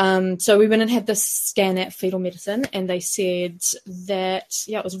 So we went and had this scan at fetal medicine, and they said that,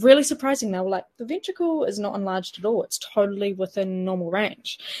 it was really surprising. They were like, the ventricle is not enlarged at all. It's totally within normal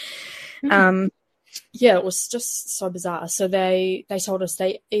range. It was just so bizarre. So they told us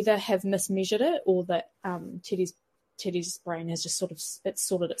they either have mismeasured it, or that Teddy's brain has just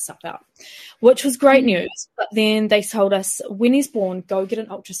sorted itself out, which was great news. But then they told us, when he's born, go get an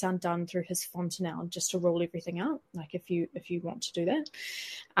ultrasound done through his fontanelle just to rule everything out, like if you want to do that.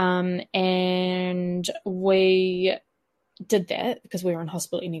 And we did that because we were in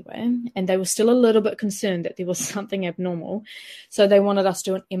hospital anyway, and they were still a little bit concerned that there was something abnormal. So they wanted us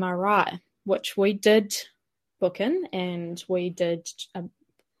to do an MRI, which we did book in, and we did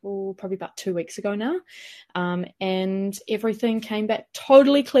probably about 2 weeks ago now, and everything came back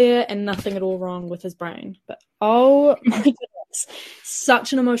totally clear and nothing at all wrong with his brain. But oh my goodness,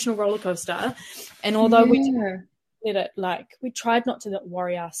 such an emotional roller coaster. And although we didn't let it, like, we tried not to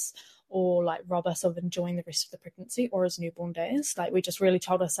worry us or like rob us of enjoying the rest of the pregnancy or his newborn days, like we just really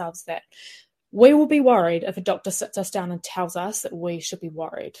told ourselves that we will be worried if a doctor sits us down and tells us that we should be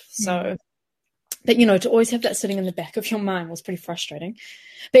worried. So but, to always have that sitting in the back of your mind was pretty frustrating.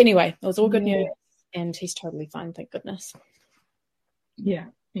 But anyway, it was all good news, and he's totally fine, thank goodness. Yeah,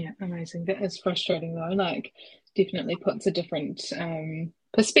 amazing. That is frustrating though. Like, definitely puts a different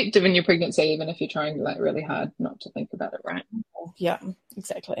perspective in your pregnancy, even if you're trying like really hard not to think about it, right? Yeah,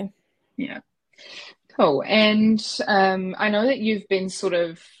 exactly. Yeah. Cool. And I know that you've been sort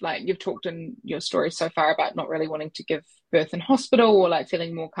of like, you've talked in your story so far about not really wanting to give birth in hospital, or like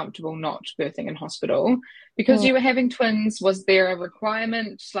feeling more comfortable not birthing in hospital. Because Mm. you were having twins, was there a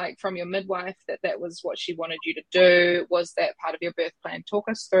requirement like from your midwife that that was what she wanted you to do? Was that part of your birth plan? Talk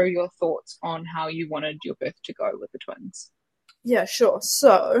us through your thoughts on how you wanted your birth to go with the twins. Yeah, sure.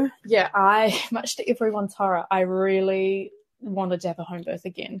 So, yeah, much to everyone's horror, I really wanted to have a home birth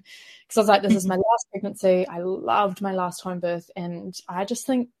again, because I was like, this is my last pregnancy. I loved my last home birth, and I just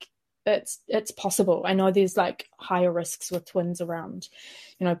think it's possible. I know there's like higher risks with twins around,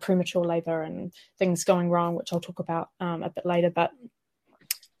 premature labor and things going wrong, which I'll talk about a bit later. But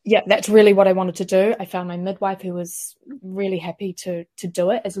yeah, that's really what I wanted to do. I found my midwife who was really happy to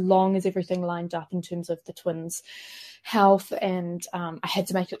do it, as long as everything lined up in terms of the twins' health, and I had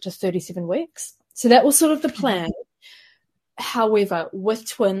to make it to 37 weeks. So that was sort of the plan. However, with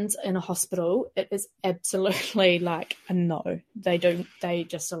twins in a hospital, it is absolutely like a no. They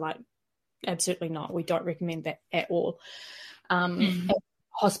just are like, absolutely not. We don't recommend that at all.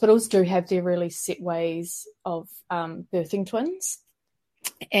 Hospitals do have their really set ways of birthing twins.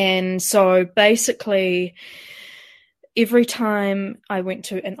 And so basically, every time I went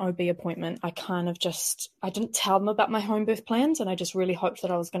to an OB appointment, I didn't tell them about my home birth plans, and I just really hoped that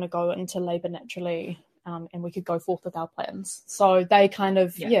I was going to go into labour naturally, and we could go forth with our plans. So they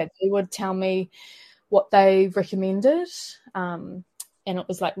they would tell me what they recommended, and it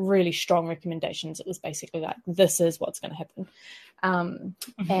was like really strong recommendations. It was basically like, this is what's going to happen.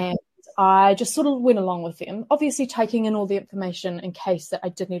 And I just sort of went along with them, obviously taking in all the information in case that I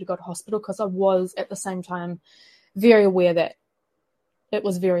did need to go to hospital, because I was at the same time very aware that it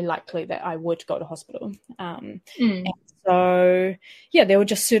was very likely that I would go to hospital. And so, yeah, there were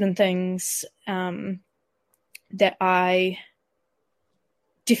just certain things that I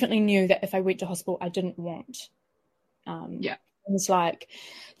definitely knew that if I went to hospital, I didn't want. It was like,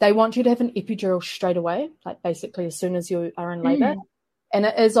 they want you to have an epidural straight away, like basically as soon as you are in labour. And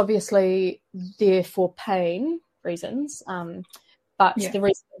it is obviously there for pain reasons. But the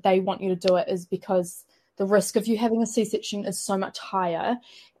reason they want you to do it is because the risk of you having a C-section is so much higher,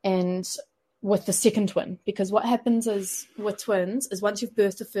 and with the second twin, because what happens is with twins is once you've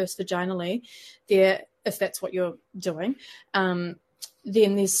birthed the first vaginally, if that's what you're doing, then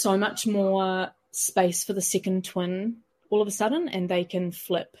there's so much more space for the second twin all of a sudden, and they can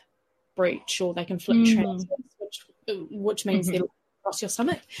flip breech, or they can flip transverse, which means they're across your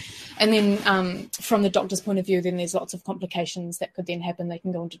stomach. And then from the doctor's point of view, then there's lots of complications that could then happen. They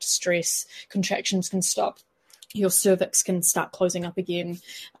can go into distress, contractions can stop, your cervix can start closing up again,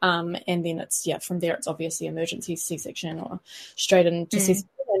 and then it's from there it's obviously emergency C-section or straight into C-section.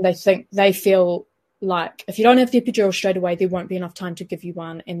 And they feel like if you don't have the epidural straight away, there won't be enough time to give you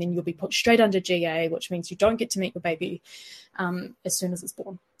one, and then you'll be put straight under GA, which means you don't get to meet your baby as soon as it's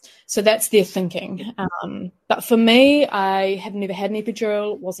born. So that's their thinking. But for me, I have never had an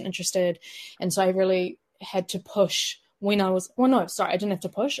epidural, wasn't interested, and so I really had to push when I was, I didn't have to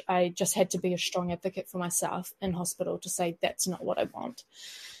push. I just had to be a strong advocate for myself in hospital to say that's not what I want.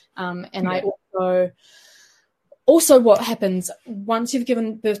 I also what happens once you've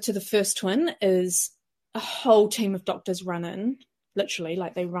given birth to the first twin is a whole team of doctors run in, literally,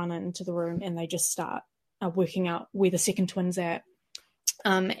 like they run into the room and they just start working out where the second twin's at,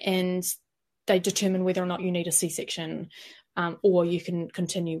 and they determine whether or not you need a C-section, or you can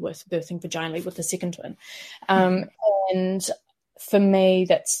continue with birthing vaginally with the second twin. And for me,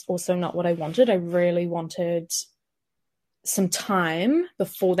 that's also not what I wanted. I really wanted some time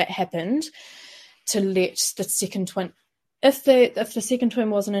before that happened to let the second twin, if the second twin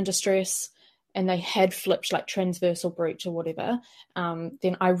wasn't in distress and they had flipped like transversal breech or whatever,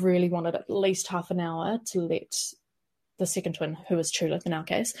 then I really wanted at least half an hour to let the second twin, who was Tulip in our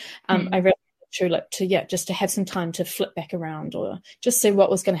case, I really wanted Tulip to, just to have some time to flip back around or just see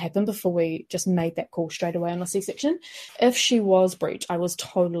what was going to happen before we just made that call straight away on a C-section. If she was breech, I was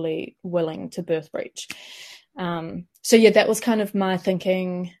totally willing to birth breech. That was kind of my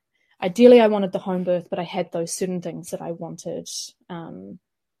thinking. Ideally, I wanted the home birth, but I had those certain things that I wanted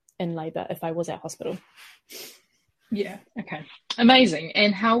in labour if I was at hospital. Yeah, okay. Amazing.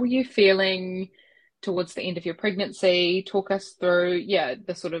 And how were you feeling towards the end of your pregnancy? Talk us through,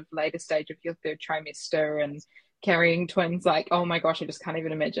 the sort of later stage of your third trimester and carrying twins. Like, oh my gosh, I just can't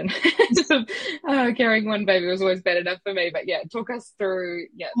even imagine. Carrying one baby was always bad enough for me. But talk us through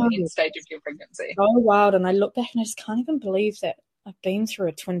the end stage of your pregnancy. So wild. And I look back and I just can't even believe that I I've been through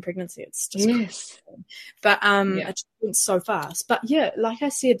a twin pregnancy. It's just Yes. crazy. But it just went so fast. But yeah, like I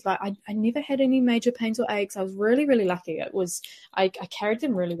said, like I never had any major pains or aches. I was really, really lucky. It was I carried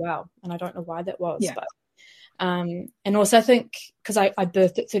them really well, and I don't know why that was. Yeah. But and also I think because I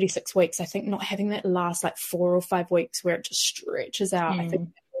birthed at 36 weeks, I think not having that last like 4 or 5 weeks where it just stretches out, I think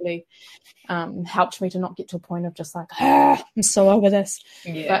that really helped me to not get to a point of just like, I'm so over this.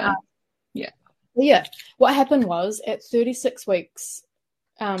 Yeah. But yeah, what happened was at 36 weeks,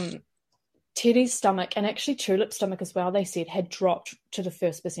 Teddy's stomach and actually Tulip's stomach as well, they said, had dropped to the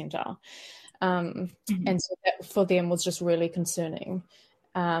first percentile. And so that for them was just really concerning.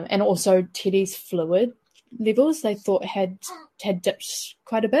 And also Teddy's fluid levels they thought had dipped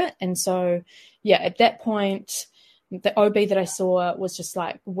quite a bit. And so, yeah, at that point, the OB that I saw was just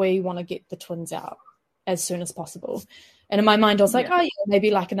like, we want to get the twins out as soon as possible. And in my mind, I was like, oh, yeah,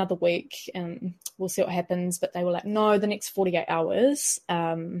 maybe like another week and we'll see what happens. But they were like, no, the next 48 hours,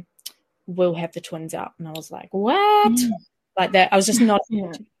 we'll have the twins out. And I was like, what? Like that. I was just not,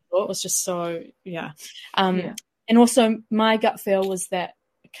 it was just so, And also my gut feel was that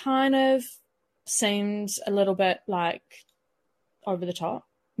it kind of seemed a little bit like over the top.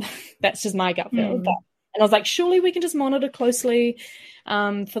 That's just my gut feel. And I was like, surely we can just monitor closely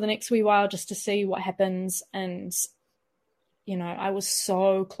for the next wee while just to see what happens. And, you know, I was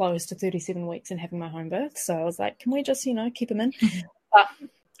so close to 37 weeks and having my home birth. So I was like, can we just, keep them in? But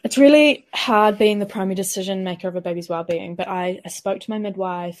it's really hard being the primary decision maker of a baby's well-being. But I spoke to my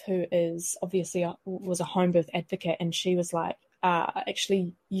midwife, who is obviously was a home birth advocate, and she was like,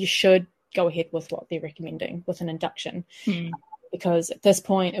 actually, you should go ahead with what they're recommending with an induction, because at this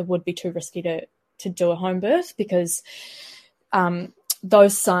point it would be too risky to do a home birth, because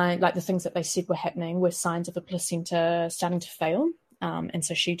those signs, like the things that they said were happening, were signs of a placenta starting to fail. And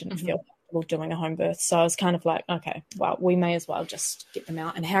so she didn't feel comfortable doing a home birth. So I was kind of like, okay, well, we may as well just get them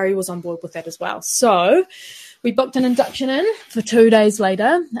out. And Harry was on board with that as well. So we booked an induction in for 2 days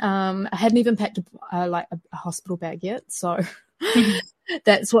later. I hadn't even packed a hospital bag yet. So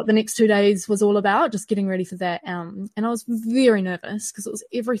that's what the next 2 days was all about, just getting ready for that. And I was very nervous because it was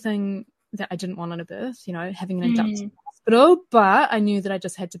everything that I didn't want in a birth, having an induction in the hospital. But I knew that I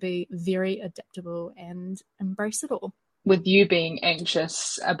just had to be very adaptable and embrace it all. With you being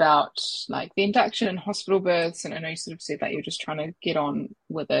anxious about like the induction and hospital births, and I know you sort of said that you're just trying to get on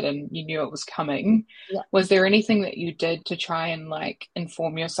with it and you knew it was coming, was there anything that you did to try and like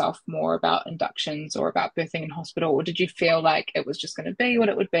inform yourself more about inductions or about birthing in hospital, or did you feel like it was just going to be what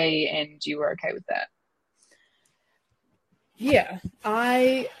it would be and you were okay with that? Yeah,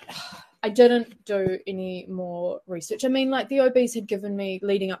 I didn't do any more research. I mean, like the OBs had given me,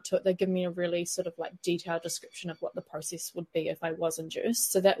 leading up to it, they'd given me a really sort of like detailed description of what the process would be if I was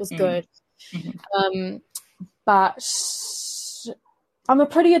induced. So that was good. But I'm a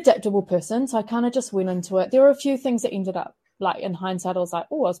pretty adaptable person, so I kind of just went into it. There were a few things that ended up, like in hindsight, I was like,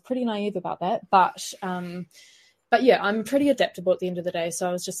 oh, I was pretty naive about that. But yeah, I'm pretty adaptable at the end of the day. So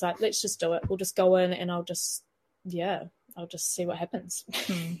I was just like, let's just do it. We'll just go in and I'll just see what happens.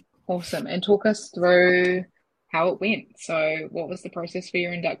 Awesome. And talk us through how it went. So what was the process for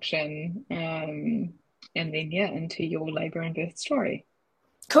your induction? And then, into your labour and birth story.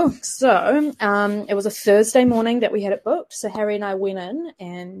 Cool. So it was a Thursday morning that we had it booked. So Harry and I went in,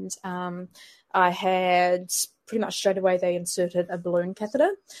 and I had pretty much straight away they inserted a balloon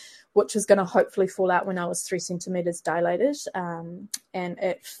catheter, which was going to hopefully fall out when I was 3 centimetres dilated, and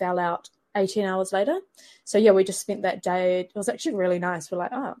it fell out 18 hours later. So yeah, we just spent that day. It was actually really nice. We're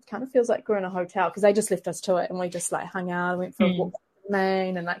like, oh, it kind of feels like we're in a hotel, because they just left us to it, and we just like hung out, went for a walk in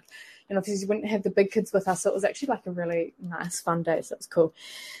Maine, and like, because we wouldn't have the big kids with us, so it was actually like a really nice fun day. So it was cool.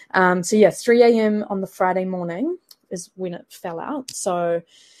 So yeah, 3 a.m. on the Friday morning is when it fell out. So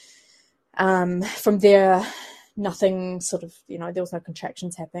from there, nothing sort of, there was no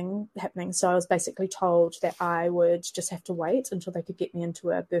contractions happening. So I was basically told that I would just have to wait until they could get me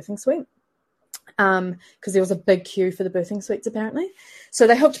into a birthing suite, because there was a big queue for the birthing suites apparently. So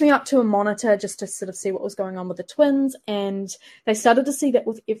they hooked me up to a monitor just to sort of see what was going on with the twins, and they started to see that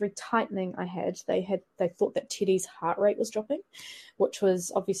with every tightening I had, they thought that Teddy's heart rate was dropping, which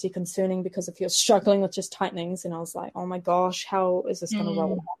was obviously concerning, because if you're struggling with just tightenings, and I was like, oh my gosh, how is this going to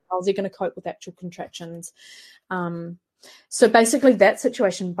roll out? How is he going to cope with actual contractions? So basically that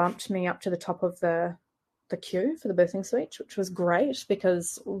situation bumped me up to the top of the queue for the birthing suite, which was great,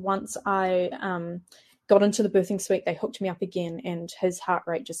 because once I got into the birthing suite, they hooked me up again, and his heart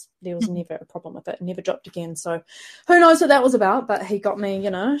rate there was never a problem with it, never dropped again. So who knows what that was about, but he got me,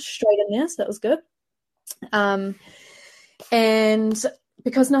 straight in there, so that was good. And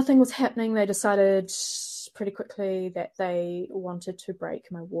because nothing was happening, they decided pretty quickly that they wanted to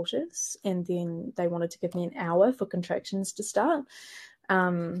break my waters, and then they wanted to give me an hour for contractions to start.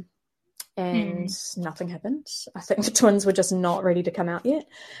 And nothing happened. I think the twins were just not ready to come out yet.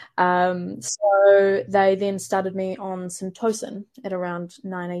 So they then started me on Syntocin at around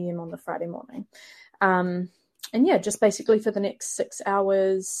 9 a.m. on the Friday morning. And yeah, just basically for the next 6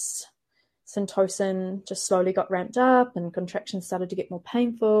 hours, Syntocin just slowly got ramped up and contractions started to get more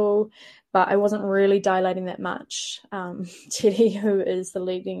painful, but I wasn't really dilating that much. Teddy, who is the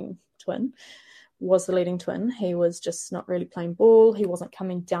leading twin, he was just not really playing ball. He wasn't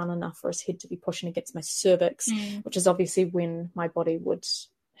coming down enough for his head to be pushing against my cervix, which is obviously when my body would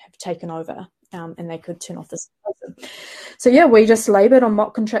have taken over, and they could turn off the Syntocin. So yeah, we just laboured on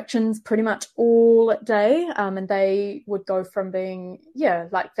mock contractions pretty much all day, and they would go from being,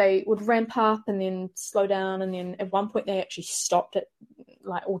 like they would ramp up and then slow down, and then at one point they actually stopped it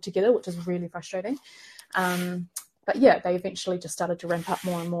like altogether, which was really frustrating. But yeah, they eventually just started to ramp up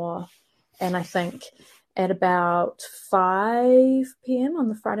more and more. And I think at about 5 p.m. on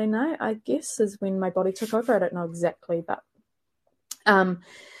the Friday night, I guess, is when my body took over. I don't know exactly, but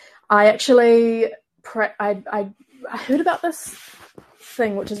I actually I heard about this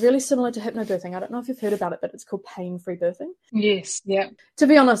thing, which is really similar to hypnobirthing. I don't know if you've heard about it, but it's called pain-free birthing. Yes, yeah. To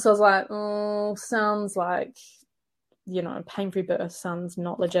be honest, I was like, sounds like, pain-free birth sounds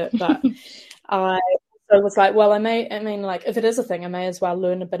not legit, but I was like, well, like, if it is a thing, I may as well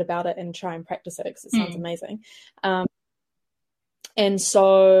learn a bit about it and try and practice it because it sounds amazing. And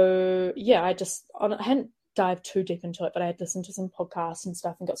so, yeah, I hadn't dived too deep into it, but I had listened to some podcasts and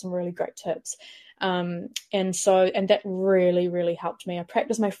stuff and got some really great tips. And that really, really helped me. I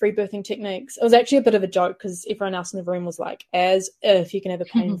practiced my free birthing techniques. It was actually a bit of a joke because everyone else in the room was like, as if you can have a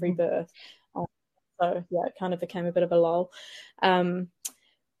pain-free birth. So, yeah, it kind of became a bit of a lull.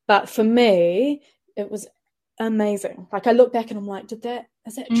 But for me, it was amazing. Like, I look back and I'm like, is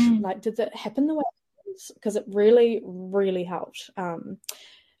that true? Like, did that happen the way it was? Because it really, really helped.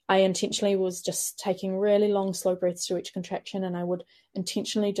 I intentionally was just taking really long, slow breaths to each contraction, and I would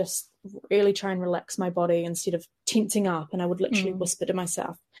intentionally just really try and relax my body instead of tensing up, and I would literally whisper to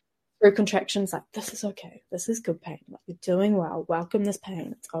myself through contractions, like, this is okay. This is good pain. Like, you're doing well. Welcome this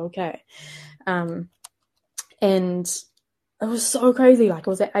pain. It's okay. And it was so crazy. Like,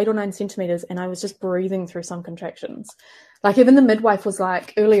 I was at 8 or 9 centimeters and I was just breathing through some contractions. Like, even the midwife was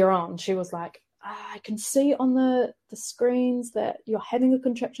like, earlier on, she was like, I can see on the screens that you're having a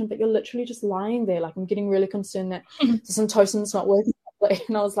contraction, but you're literally just lying there. Like, I'm getting really concerned that the Syntocin's not working properly.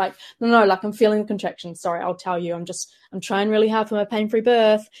 And I was like, no, like, I'm feeling a contraction. Sorry, I'll tell you. I'm trying really hard for my pain-free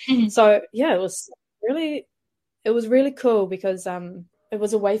birth. So yeah, it was really cool because it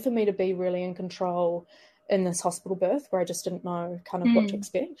was a way for me to be really in control in this hospital birth where I just didn't know kind of what to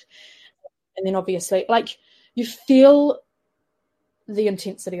expect. And then obviously, like, you feel the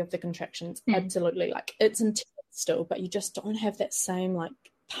intensity of the contractions, absolutely. Like, it's intense still, but you just don't have that same, like,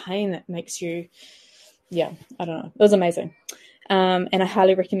 pain that makes you, I don't know. It was amazing. And I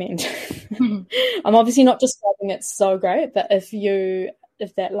highly recommend. I'm obviously not describing it so great, but if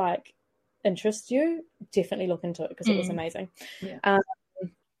that, like, interests you, definitely look into it because it was amazing. Yeah.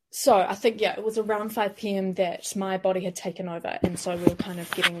 So I think, it was around 5 p.m. that my body had taken over, and so we were kind of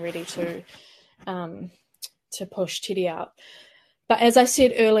getting ready to push Teddy out. But as I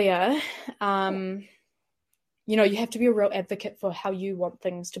said earlier, you have to be a real advocate for how you want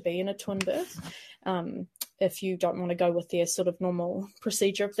things to be in a twin birth, if you don't want to go with their sort of normal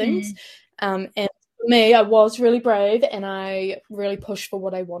procedure of things. And for me, I was really brave, and I really pushed for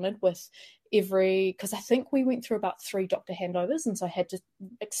what I wanted with because I think we went through about 3 doctor handovers, and so I had to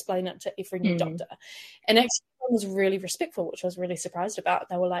explain it to every new doctor. And actually, I was really respectful, which I was really surprised about.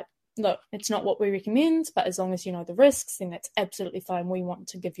 They were like, look, it's not what we recommend, but as long as you know the risks, then that's absolutely fine. We want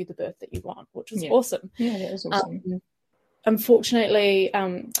to give you the birth that you want, which was awesome. Yeah, that was awesome. Unfortunately,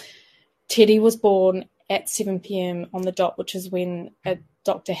 Teddy was born at 7 p.m. on the dot, which is when a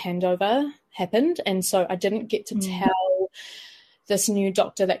doctor handover happened. And so I didn't get to tell this new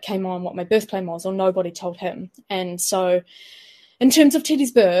doctor that came on what my birth plan was, or nobody told him. And so in terms of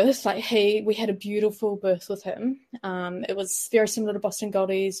Teddy's birth, like, we had a beautiful birth with him. It was very similar to Boston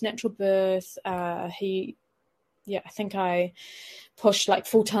Goldie's natural birth. I think I pushed like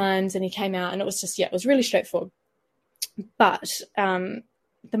 4 times and he came out, and it was just, it was really straightforward. But the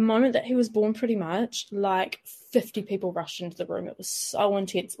moment that he was born, pretty much like 50 people rushed into the room. It was so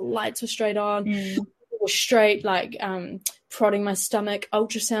intense. Lights were straight on. Were straight, like prodding my stomach,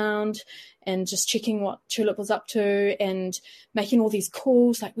 ultrasound, and just checking what Tulip was up to, and making all these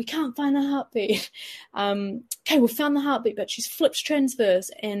calls like, we can't find the heartbeat. Okay, we found the heartbeat, but she's flipped transverse,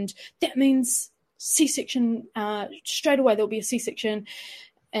 and that means C-section straight away. There'll be a C-section.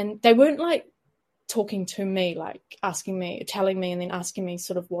 And they weren't like talking to me, like telling me and then asking me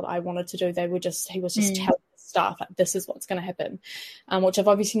sort of what I wanted to do. He was just telling the staff, like, this is what's going to happen, which I've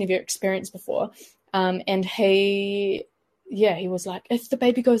obviously never experienced before. And he was like, if the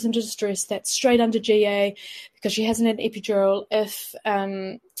baby goes into distress, that's straight under GA because she hasn't had an epidural. If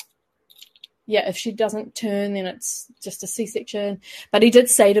she doesn't turn, then it's just a C-section. But he did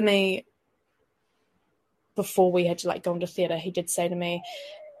say to me before we had to like go into theatre, he did say to me,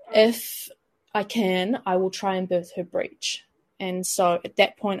 if I can, I will try and birth her breech. And so at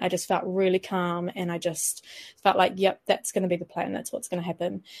that point, I just felt really calm and I just felt like, yep, that's going to be the plan. That's what's going to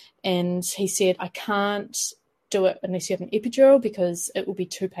happen. And he said, I can't do it unless you have an epidural because it will be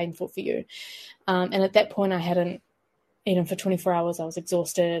too painful for you. And at that point, I hadn't eaten for 24 hours. I was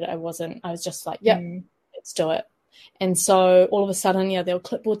exhausted. I was just like, yep, let's do it. And so all of a sudden, there were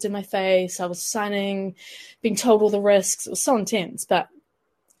clipboards in my face. I was signing, being told all the risks. It was so intense. But,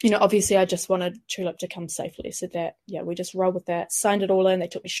 obviously I just wanted Tulip to come safely. So that, we just rolled with that, signed it all in. They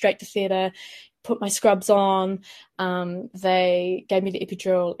took me straight to theatre, put my scrubs on. They gave me the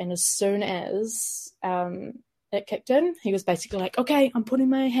epidural. And as soon as it kicked in, he was basically like, okay, I'm putting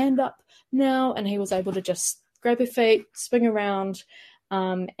my hand up now. And he was able to just grab her feet, swing around,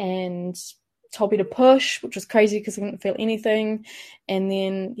 and told me to push, which was crazy because I didn't feel anything. And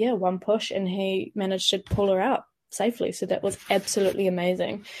then, one push and he managed to pull her out safely. So that was absolutely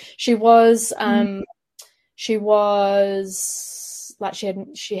amazing. She was like,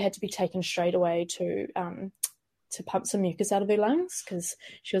 she had to be taken straight away to pump some mucus out of her lungs because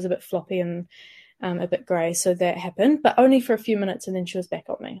she was a bit floppy and a bit grey. So that happened, but only for a few minutes, and then she was back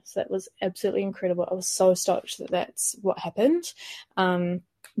on me. So that was absolutely incredible. I was so stoked that that's what happened. I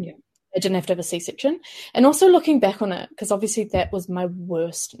didn't have to have a C-section. And also looking back on it, because obviously that was my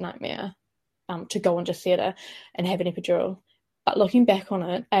worst nightmare, to go into theatre and have an epidural. But looking back on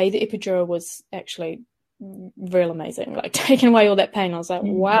it, the epidural was actually real amazing. Like taking away all that pain, I was like,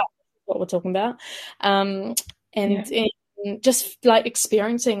 wow, what we're talking about. And just like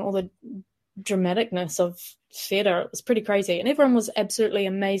experiencing all the dramaticness of theatre, it was pretty crazy. And everyone was absolutely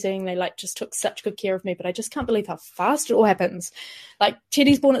amazing. They like just took such good care of me, but I just can't believe how fast it all happens. Like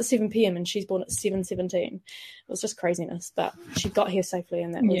Teddy's born at 7 p.m. and she's born at 7:17. It was just craziness, but she got here safely,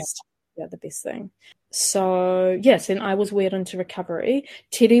 and that was the best thing. So yes, and I was wheeled into recovery.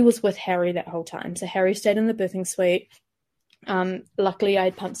 Teddy was with Harry that whole time. So Harry stayed in the birthing suite. Luckily I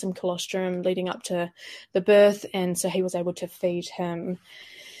had pumped some colostrum leading up to the birth, and so he was able to feed him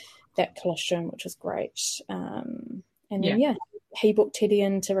that colostrum, which was great. And then he booked Teddy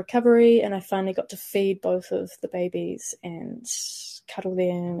into recovery, and I finally got to feed both of the babies and cuddle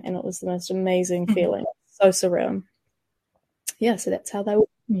them, and it was the most amazing feeling. So surreal. So that's how they were.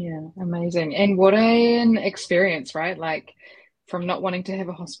 Amazing. And what an experience, right? Like from not wanting to have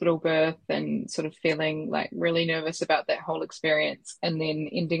a hospital birth and sort of feeling like really nervous about that whole experience, and then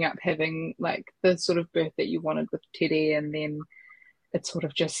ending up having like the sort of birth that you wanted with Teddy, and then it sort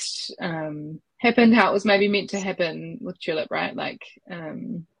of just happened how it was maybe meant to happen with Tulip, right? Like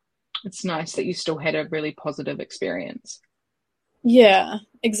it's nice that you still had a really positive experience. Yeah,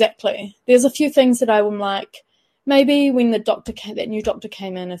 exactly. There's a few things that I am like, maybe when that new doctor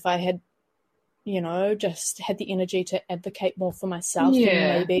came in, if I had, just had the energy to advocate more for myself,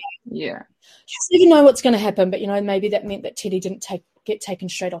 then maybe. Yeah. Just even know what's going to happen, but maybe that meant that Teddy didn't get taken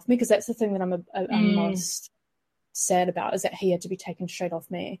straight off me, because that's the thing that I'm most sad about, is that he had to be taken straight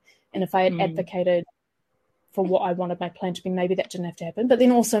off me. And if I had advocated for what I wanted my plan to be, maybe that didn't have to happen. But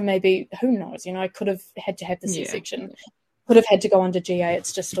then also maybe, who knows, I could have had to have the C-section, could have had to go under GA.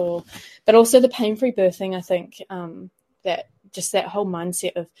 It's just all, but also the pain-free birthing, I think, that just that whole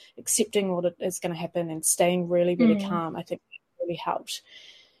mindset of accepting what is going to happen and staying really, really calm, I think really helped.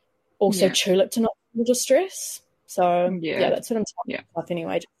 Also Tulip to not feel distress. So that's what I'm telling myself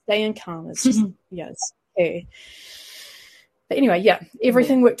anyway. Just staying calm is just it's key. But anyway,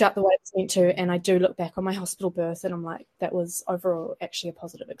 everything worked out the way it was meant to, and I do look back on my hospital birth and I'm like, that was overall actually a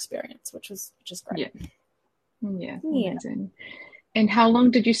positive experience, which is great. Amazing. And how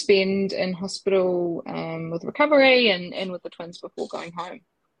long did you spend in hospital with recovery and with the twins before going home?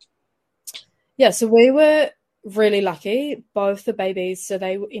 So we were really lucky, both the babies. So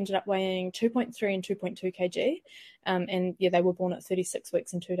they ended up weighing 2.3 and 2.2 kg. And they were born at 36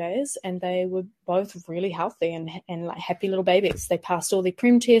 weeks and 2 days, and they were both really healthy and like happy little babies. They passed all their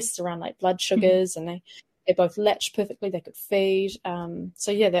prem tests around like blood sugars, and they both latched perfectly. They could feed.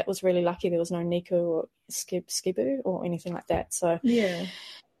 So that was really lucky. There was no NICU or skibu or anything like that. So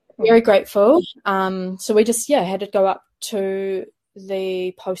very grateful. So we just had to go up to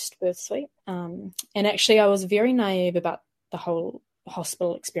the post-birth suite. And actually I was very naive about the whole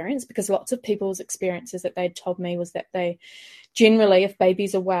hospital experience, because lots of people's experiences that they'd told me was that they generally, if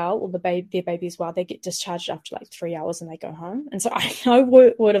babies are well, or their baby is well, they get discharged after like 3 hours and they go home. And so I, no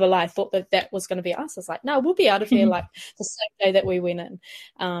word of a lie, thought that was going to be us. I was like, no, we'll be out of here like the same day that we went in.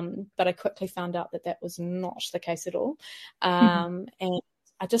 But I quickly found out that was not the case at all. And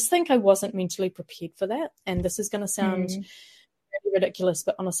I just think I wasn't mentally prepared for that. And this is going to sound really ridiculous,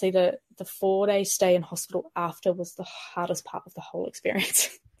 but honestly, the 4-day stay in hospital after was the hardest part of the whole experience.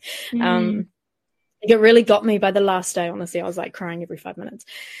 It really got me by the last day. Honestly, I was like crying every 5 minutes,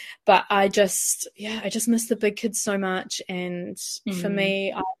 but I just miss the big kids so much. And for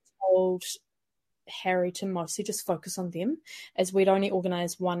me, I told Harry to mostly just focus on them, as we'd only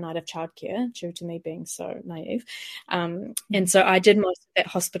organise one night of childcare due to me being so naive. And so I did most of that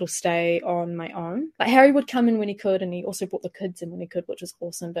hospital stay on my own. Like, Harry would come in when he could, and he also brought the kids in when he could, which was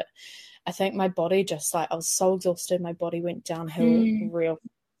awesome. But I think my body just I was so exhausted. My body went downhill real.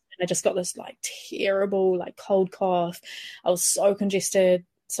 And I just got this like terrible like cold cough. I was so congested.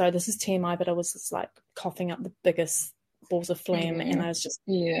 So this is TMI, but I was just like coughing up the biggest balls of phlegm, and I was just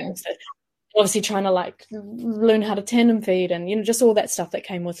obviously trying to like learn how to tandem feed, and just all that stuff that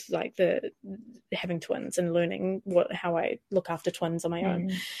came with like the having twins and learning how I look after twins on my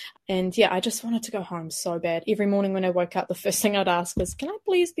own. And I just wanted to go home so bad. Every morning when I woke up, the first thing I'd ask was, can I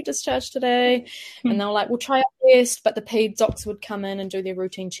please be discharged today? And they were like, we'll try our best. But the peds docs would come in and do their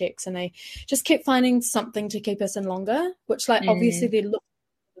routine checks, and they just kept finding something to keep us in longer, which like obviously they look,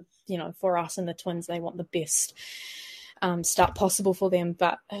 for us and the twins, they want the best start possible for them.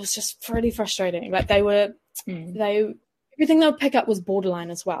 But it was just pretty frustrating. Like everything they would pick up was borderline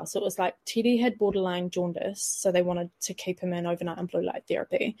as well. So it was like Teddy had borderline jaundice, so they wanted to keep him in overnight and blue light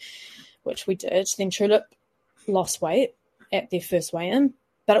therapy, which we did. Then Tulip lost weight at their first weigh-in,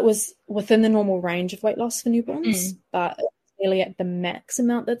 but it was within the normal range of weight loss for newborns, but it was nearly at the max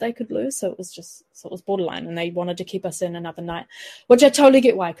amount that they could lose. So it was borderline, and they wanted to keep us in another night, which I totally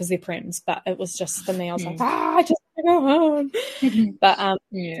get why, because they're prems. But it was just, for me, I was like, I just want to go home. But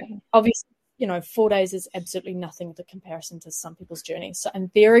obviously, 4 days is absolutely nothing with a comparison to some people's journey. So I'm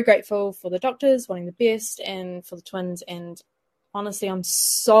very grateful for the doctors wanting the best, and for the twins. And honestly, I'm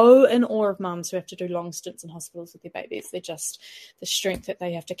so in awe of mums who have to do long stints in hospitals with their babies. They're just, the strength that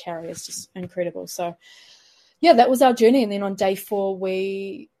they have to carry is just incredible. So that was our journey. And then on day 4,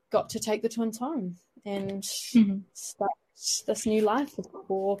 we got to take the twins home and start this new life with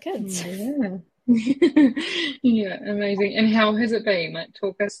 4 kids. Yeah, amazing. And how has it been? Like,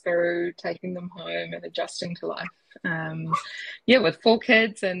 talk us through taking them home and adjusting to life. With 4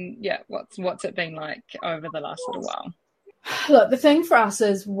 kids, and what's it been like over the last little while? Look, the thing for us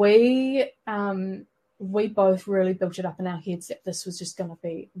is we both really built it up in our heads that this was just going to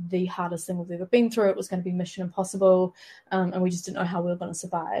be the hardest thing we've ever been through. It was going to be mission impossible, and we just didn't know how we were going to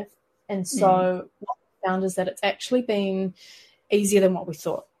survive. And so what we found is that it's actually been easier than what we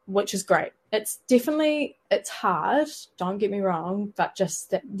thought, which is great. It's hard, don't get me wrong, but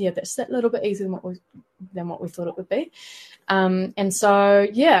just that, that's that little bit easier than what we thought it would be. And so,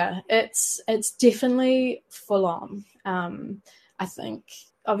 it's definitely full on. I think,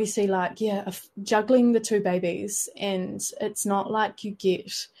 obviously, juggling the 2 babies, and it's not like you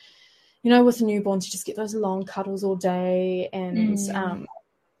get, with newborns, you just get those long cuddles all day, and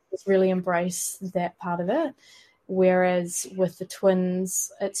just really embrace that part of it. Whereas with the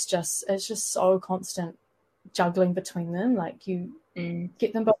twins, it's just so constant juggling between them. Like, you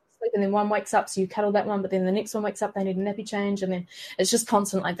get them both to sleep, and then one wakes up, so you cuddle that one, but then the next one wakes up, they need a nappy change, and then it's just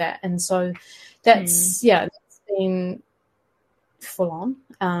constant like that. And so that's been full on.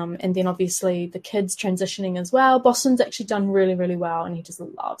 And then obviously the kids transitioning as well. Boston's actually done really, really well, and he just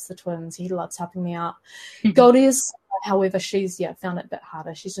loves the twins. He loves helping me out. Goldie is, however, she's found it a bit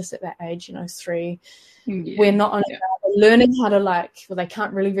harder. She's just at that age, 3. We're not only learning how to they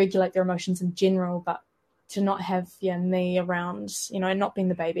can't really regulate their emotions in general, but to not have me around, and not being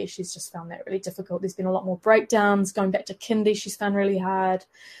the baby, she's just found that really difficult. There's been a lot more breakdowns. Going back to kindy, she's found really hard.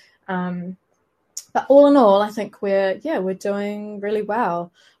 But all in all, I think we're doing really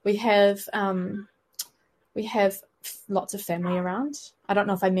well. We have lots of family around. I don't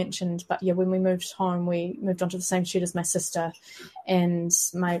know if I mentioned, but when we moved home, we moved onto the same street as my sister, and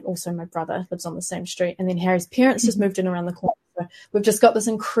my brother lives on the same street. And then Harry's parents just moved in around the corner. So we've just got this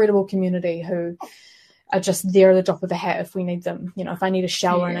incredible community who are just there at the drop of a hat if we need them. If I need a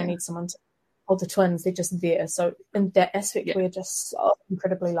shower and I need someone to hold the twins, they're just there. So in that aspect, we're just so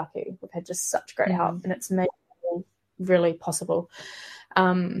incredibly lucky. We've had just such great help, and it's made it all really possible.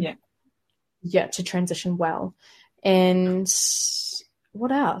 To transition well. And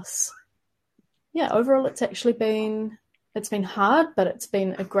what else? Yeah, overall it's been hard, but it's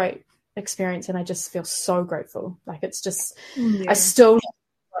been a great experience, and I just feel so grateful. Like, it's just, I still,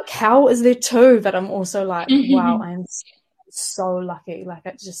 like, how is there two? But I'm also like, wow, I am so lucky. Like,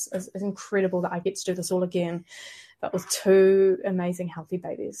 it's incredible that I get to do this all again, but with two amazing, healthy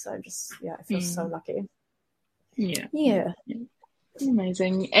babies. So just, I feel so lucky. Yeah.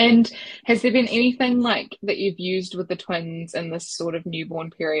 Amazing. And has there been anything like that you've used with the twins in this sort of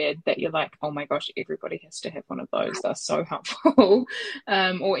newborn period that you're like, oh my gosh, everybody has to have one of those, they're so helpful?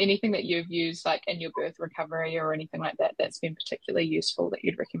 Or anything that you've used like in your birth recovery or anything like that that's been particularly useful that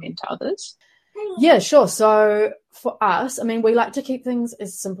you'd recommend to others? Yeah, sure. So for us, I mean, we like to keep things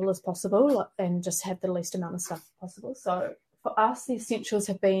as simple as possible and just have the least amount of stuff possible. So for us, the essentials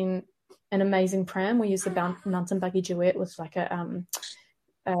have been an amazing pram. We use the mountain buggy duet with like a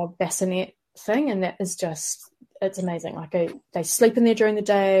bassinet thing, and that is just, it's amazing. Like, they sleep in there during the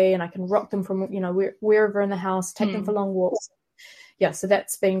day, and I can rock them from, wherever in the house, take them for long walks. Yeah, so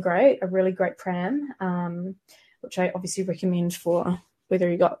that's been great. A really great pram, which I obviously recommend for whether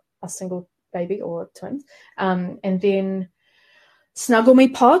you got a single baby or twins. And then Snuggle Me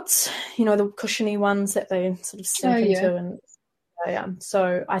pods, the cushiony ones that they sort of sink into. And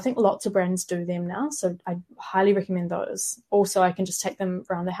so I think lots of brands do them now, so I highly recommend those. Also, I can just take them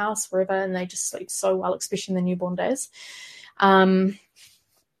around the house wherever, and they just sleep so well, especially in the newborn days.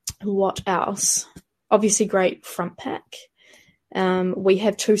 What else? Obviously, great front pack. We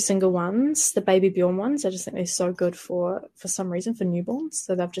have two single ones, the Baby Bjorn ones. I just think they're so good for some reason for newborns,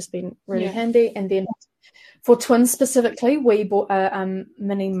 so they've just been really handy. And then for twins specifically, we bought a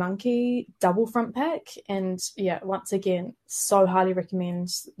mini monkey double front pack, and once again, so highly recommend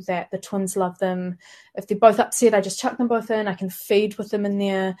that. The twins love them. If they're both upset, I just chuck them both in. I can feed with them in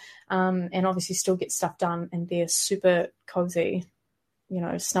there, and obviously still get stuff done, and they're super cozy,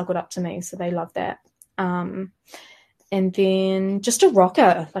 snuggled up to me, so they love that. And then just a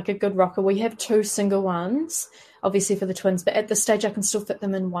rocker, like a good rocker. We have two single ones, obviously for the twins, but at this stage I can still fit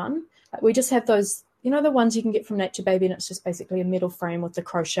them in one. Like, we just have those, the ones you can get from Nature Baby, and it's just basically a metal frame with the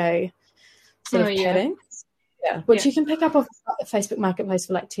crochet sort of padding. Yeah, which you can pick up off the Facebook Marketplace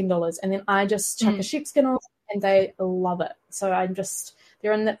for like $10. And then I just chuck a sheepskin on, and they love it. So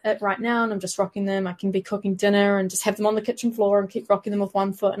they're in it right now, and I'm just rocking them. I can be cooking dinner and just have them on the kitchen floor and keep rocking them with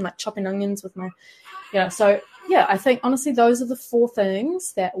one foot, and like chopping onions with my, so I think honestly those are the four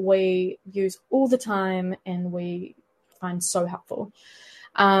things that we use all the time and we find so helpful.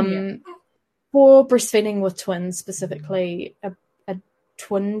 For breastfeeding with twins specifically, a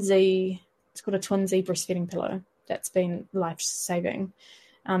twinsy, it's called a twinsy breastfeeding pillow. That's been life-saving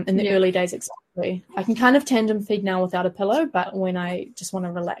in the early days especially. I can kind of tandem feed now without a pillow, but when I just want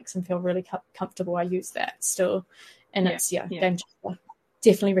to relax and feel really comfortable, I use that still. And it's game changer.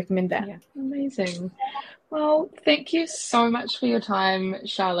 Definitely recommend that. Yeah, amazing. Well, thank you so much for your time,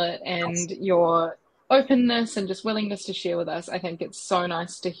 Charlotte, and your openness and just willingness to share with us. I think it's so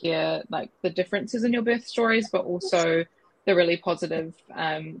nice to hear like the differences in your birth stories, but also the really positive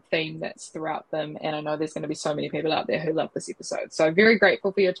theme that's throughout them. And I know there's going to be so many people out there who love this episode. So very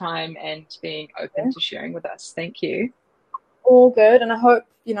grateful for your time and being open to sharing with us. Thank you. All good. And I hope,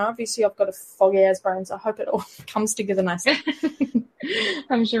 obviously I've got a foggy ass brain, so I hope it all comes together nicely.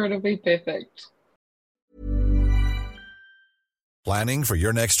 I'm sure it'll be perfect. Planning for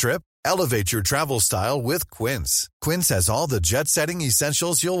your next trip? Elevate your travel style with Quince. Quince has all the jet-setting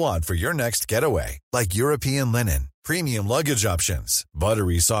essentials you'll want for your next getaway, like European linen, premium luggage options,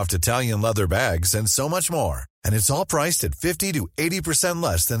 buttery soft Italian leather bags, and so much more. And it's all priced at 50 to 80%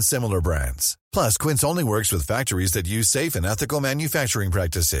 less than similar brands. Plus, Quince only works with factories that use safe and ethical manufacturing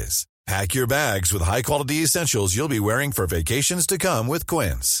practices. Pack your bags with high-quality essentials you'll be wearing for vacations to come with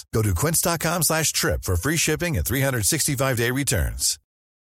Quince. Go to quince.com/trip for free shipping and 365-day returns.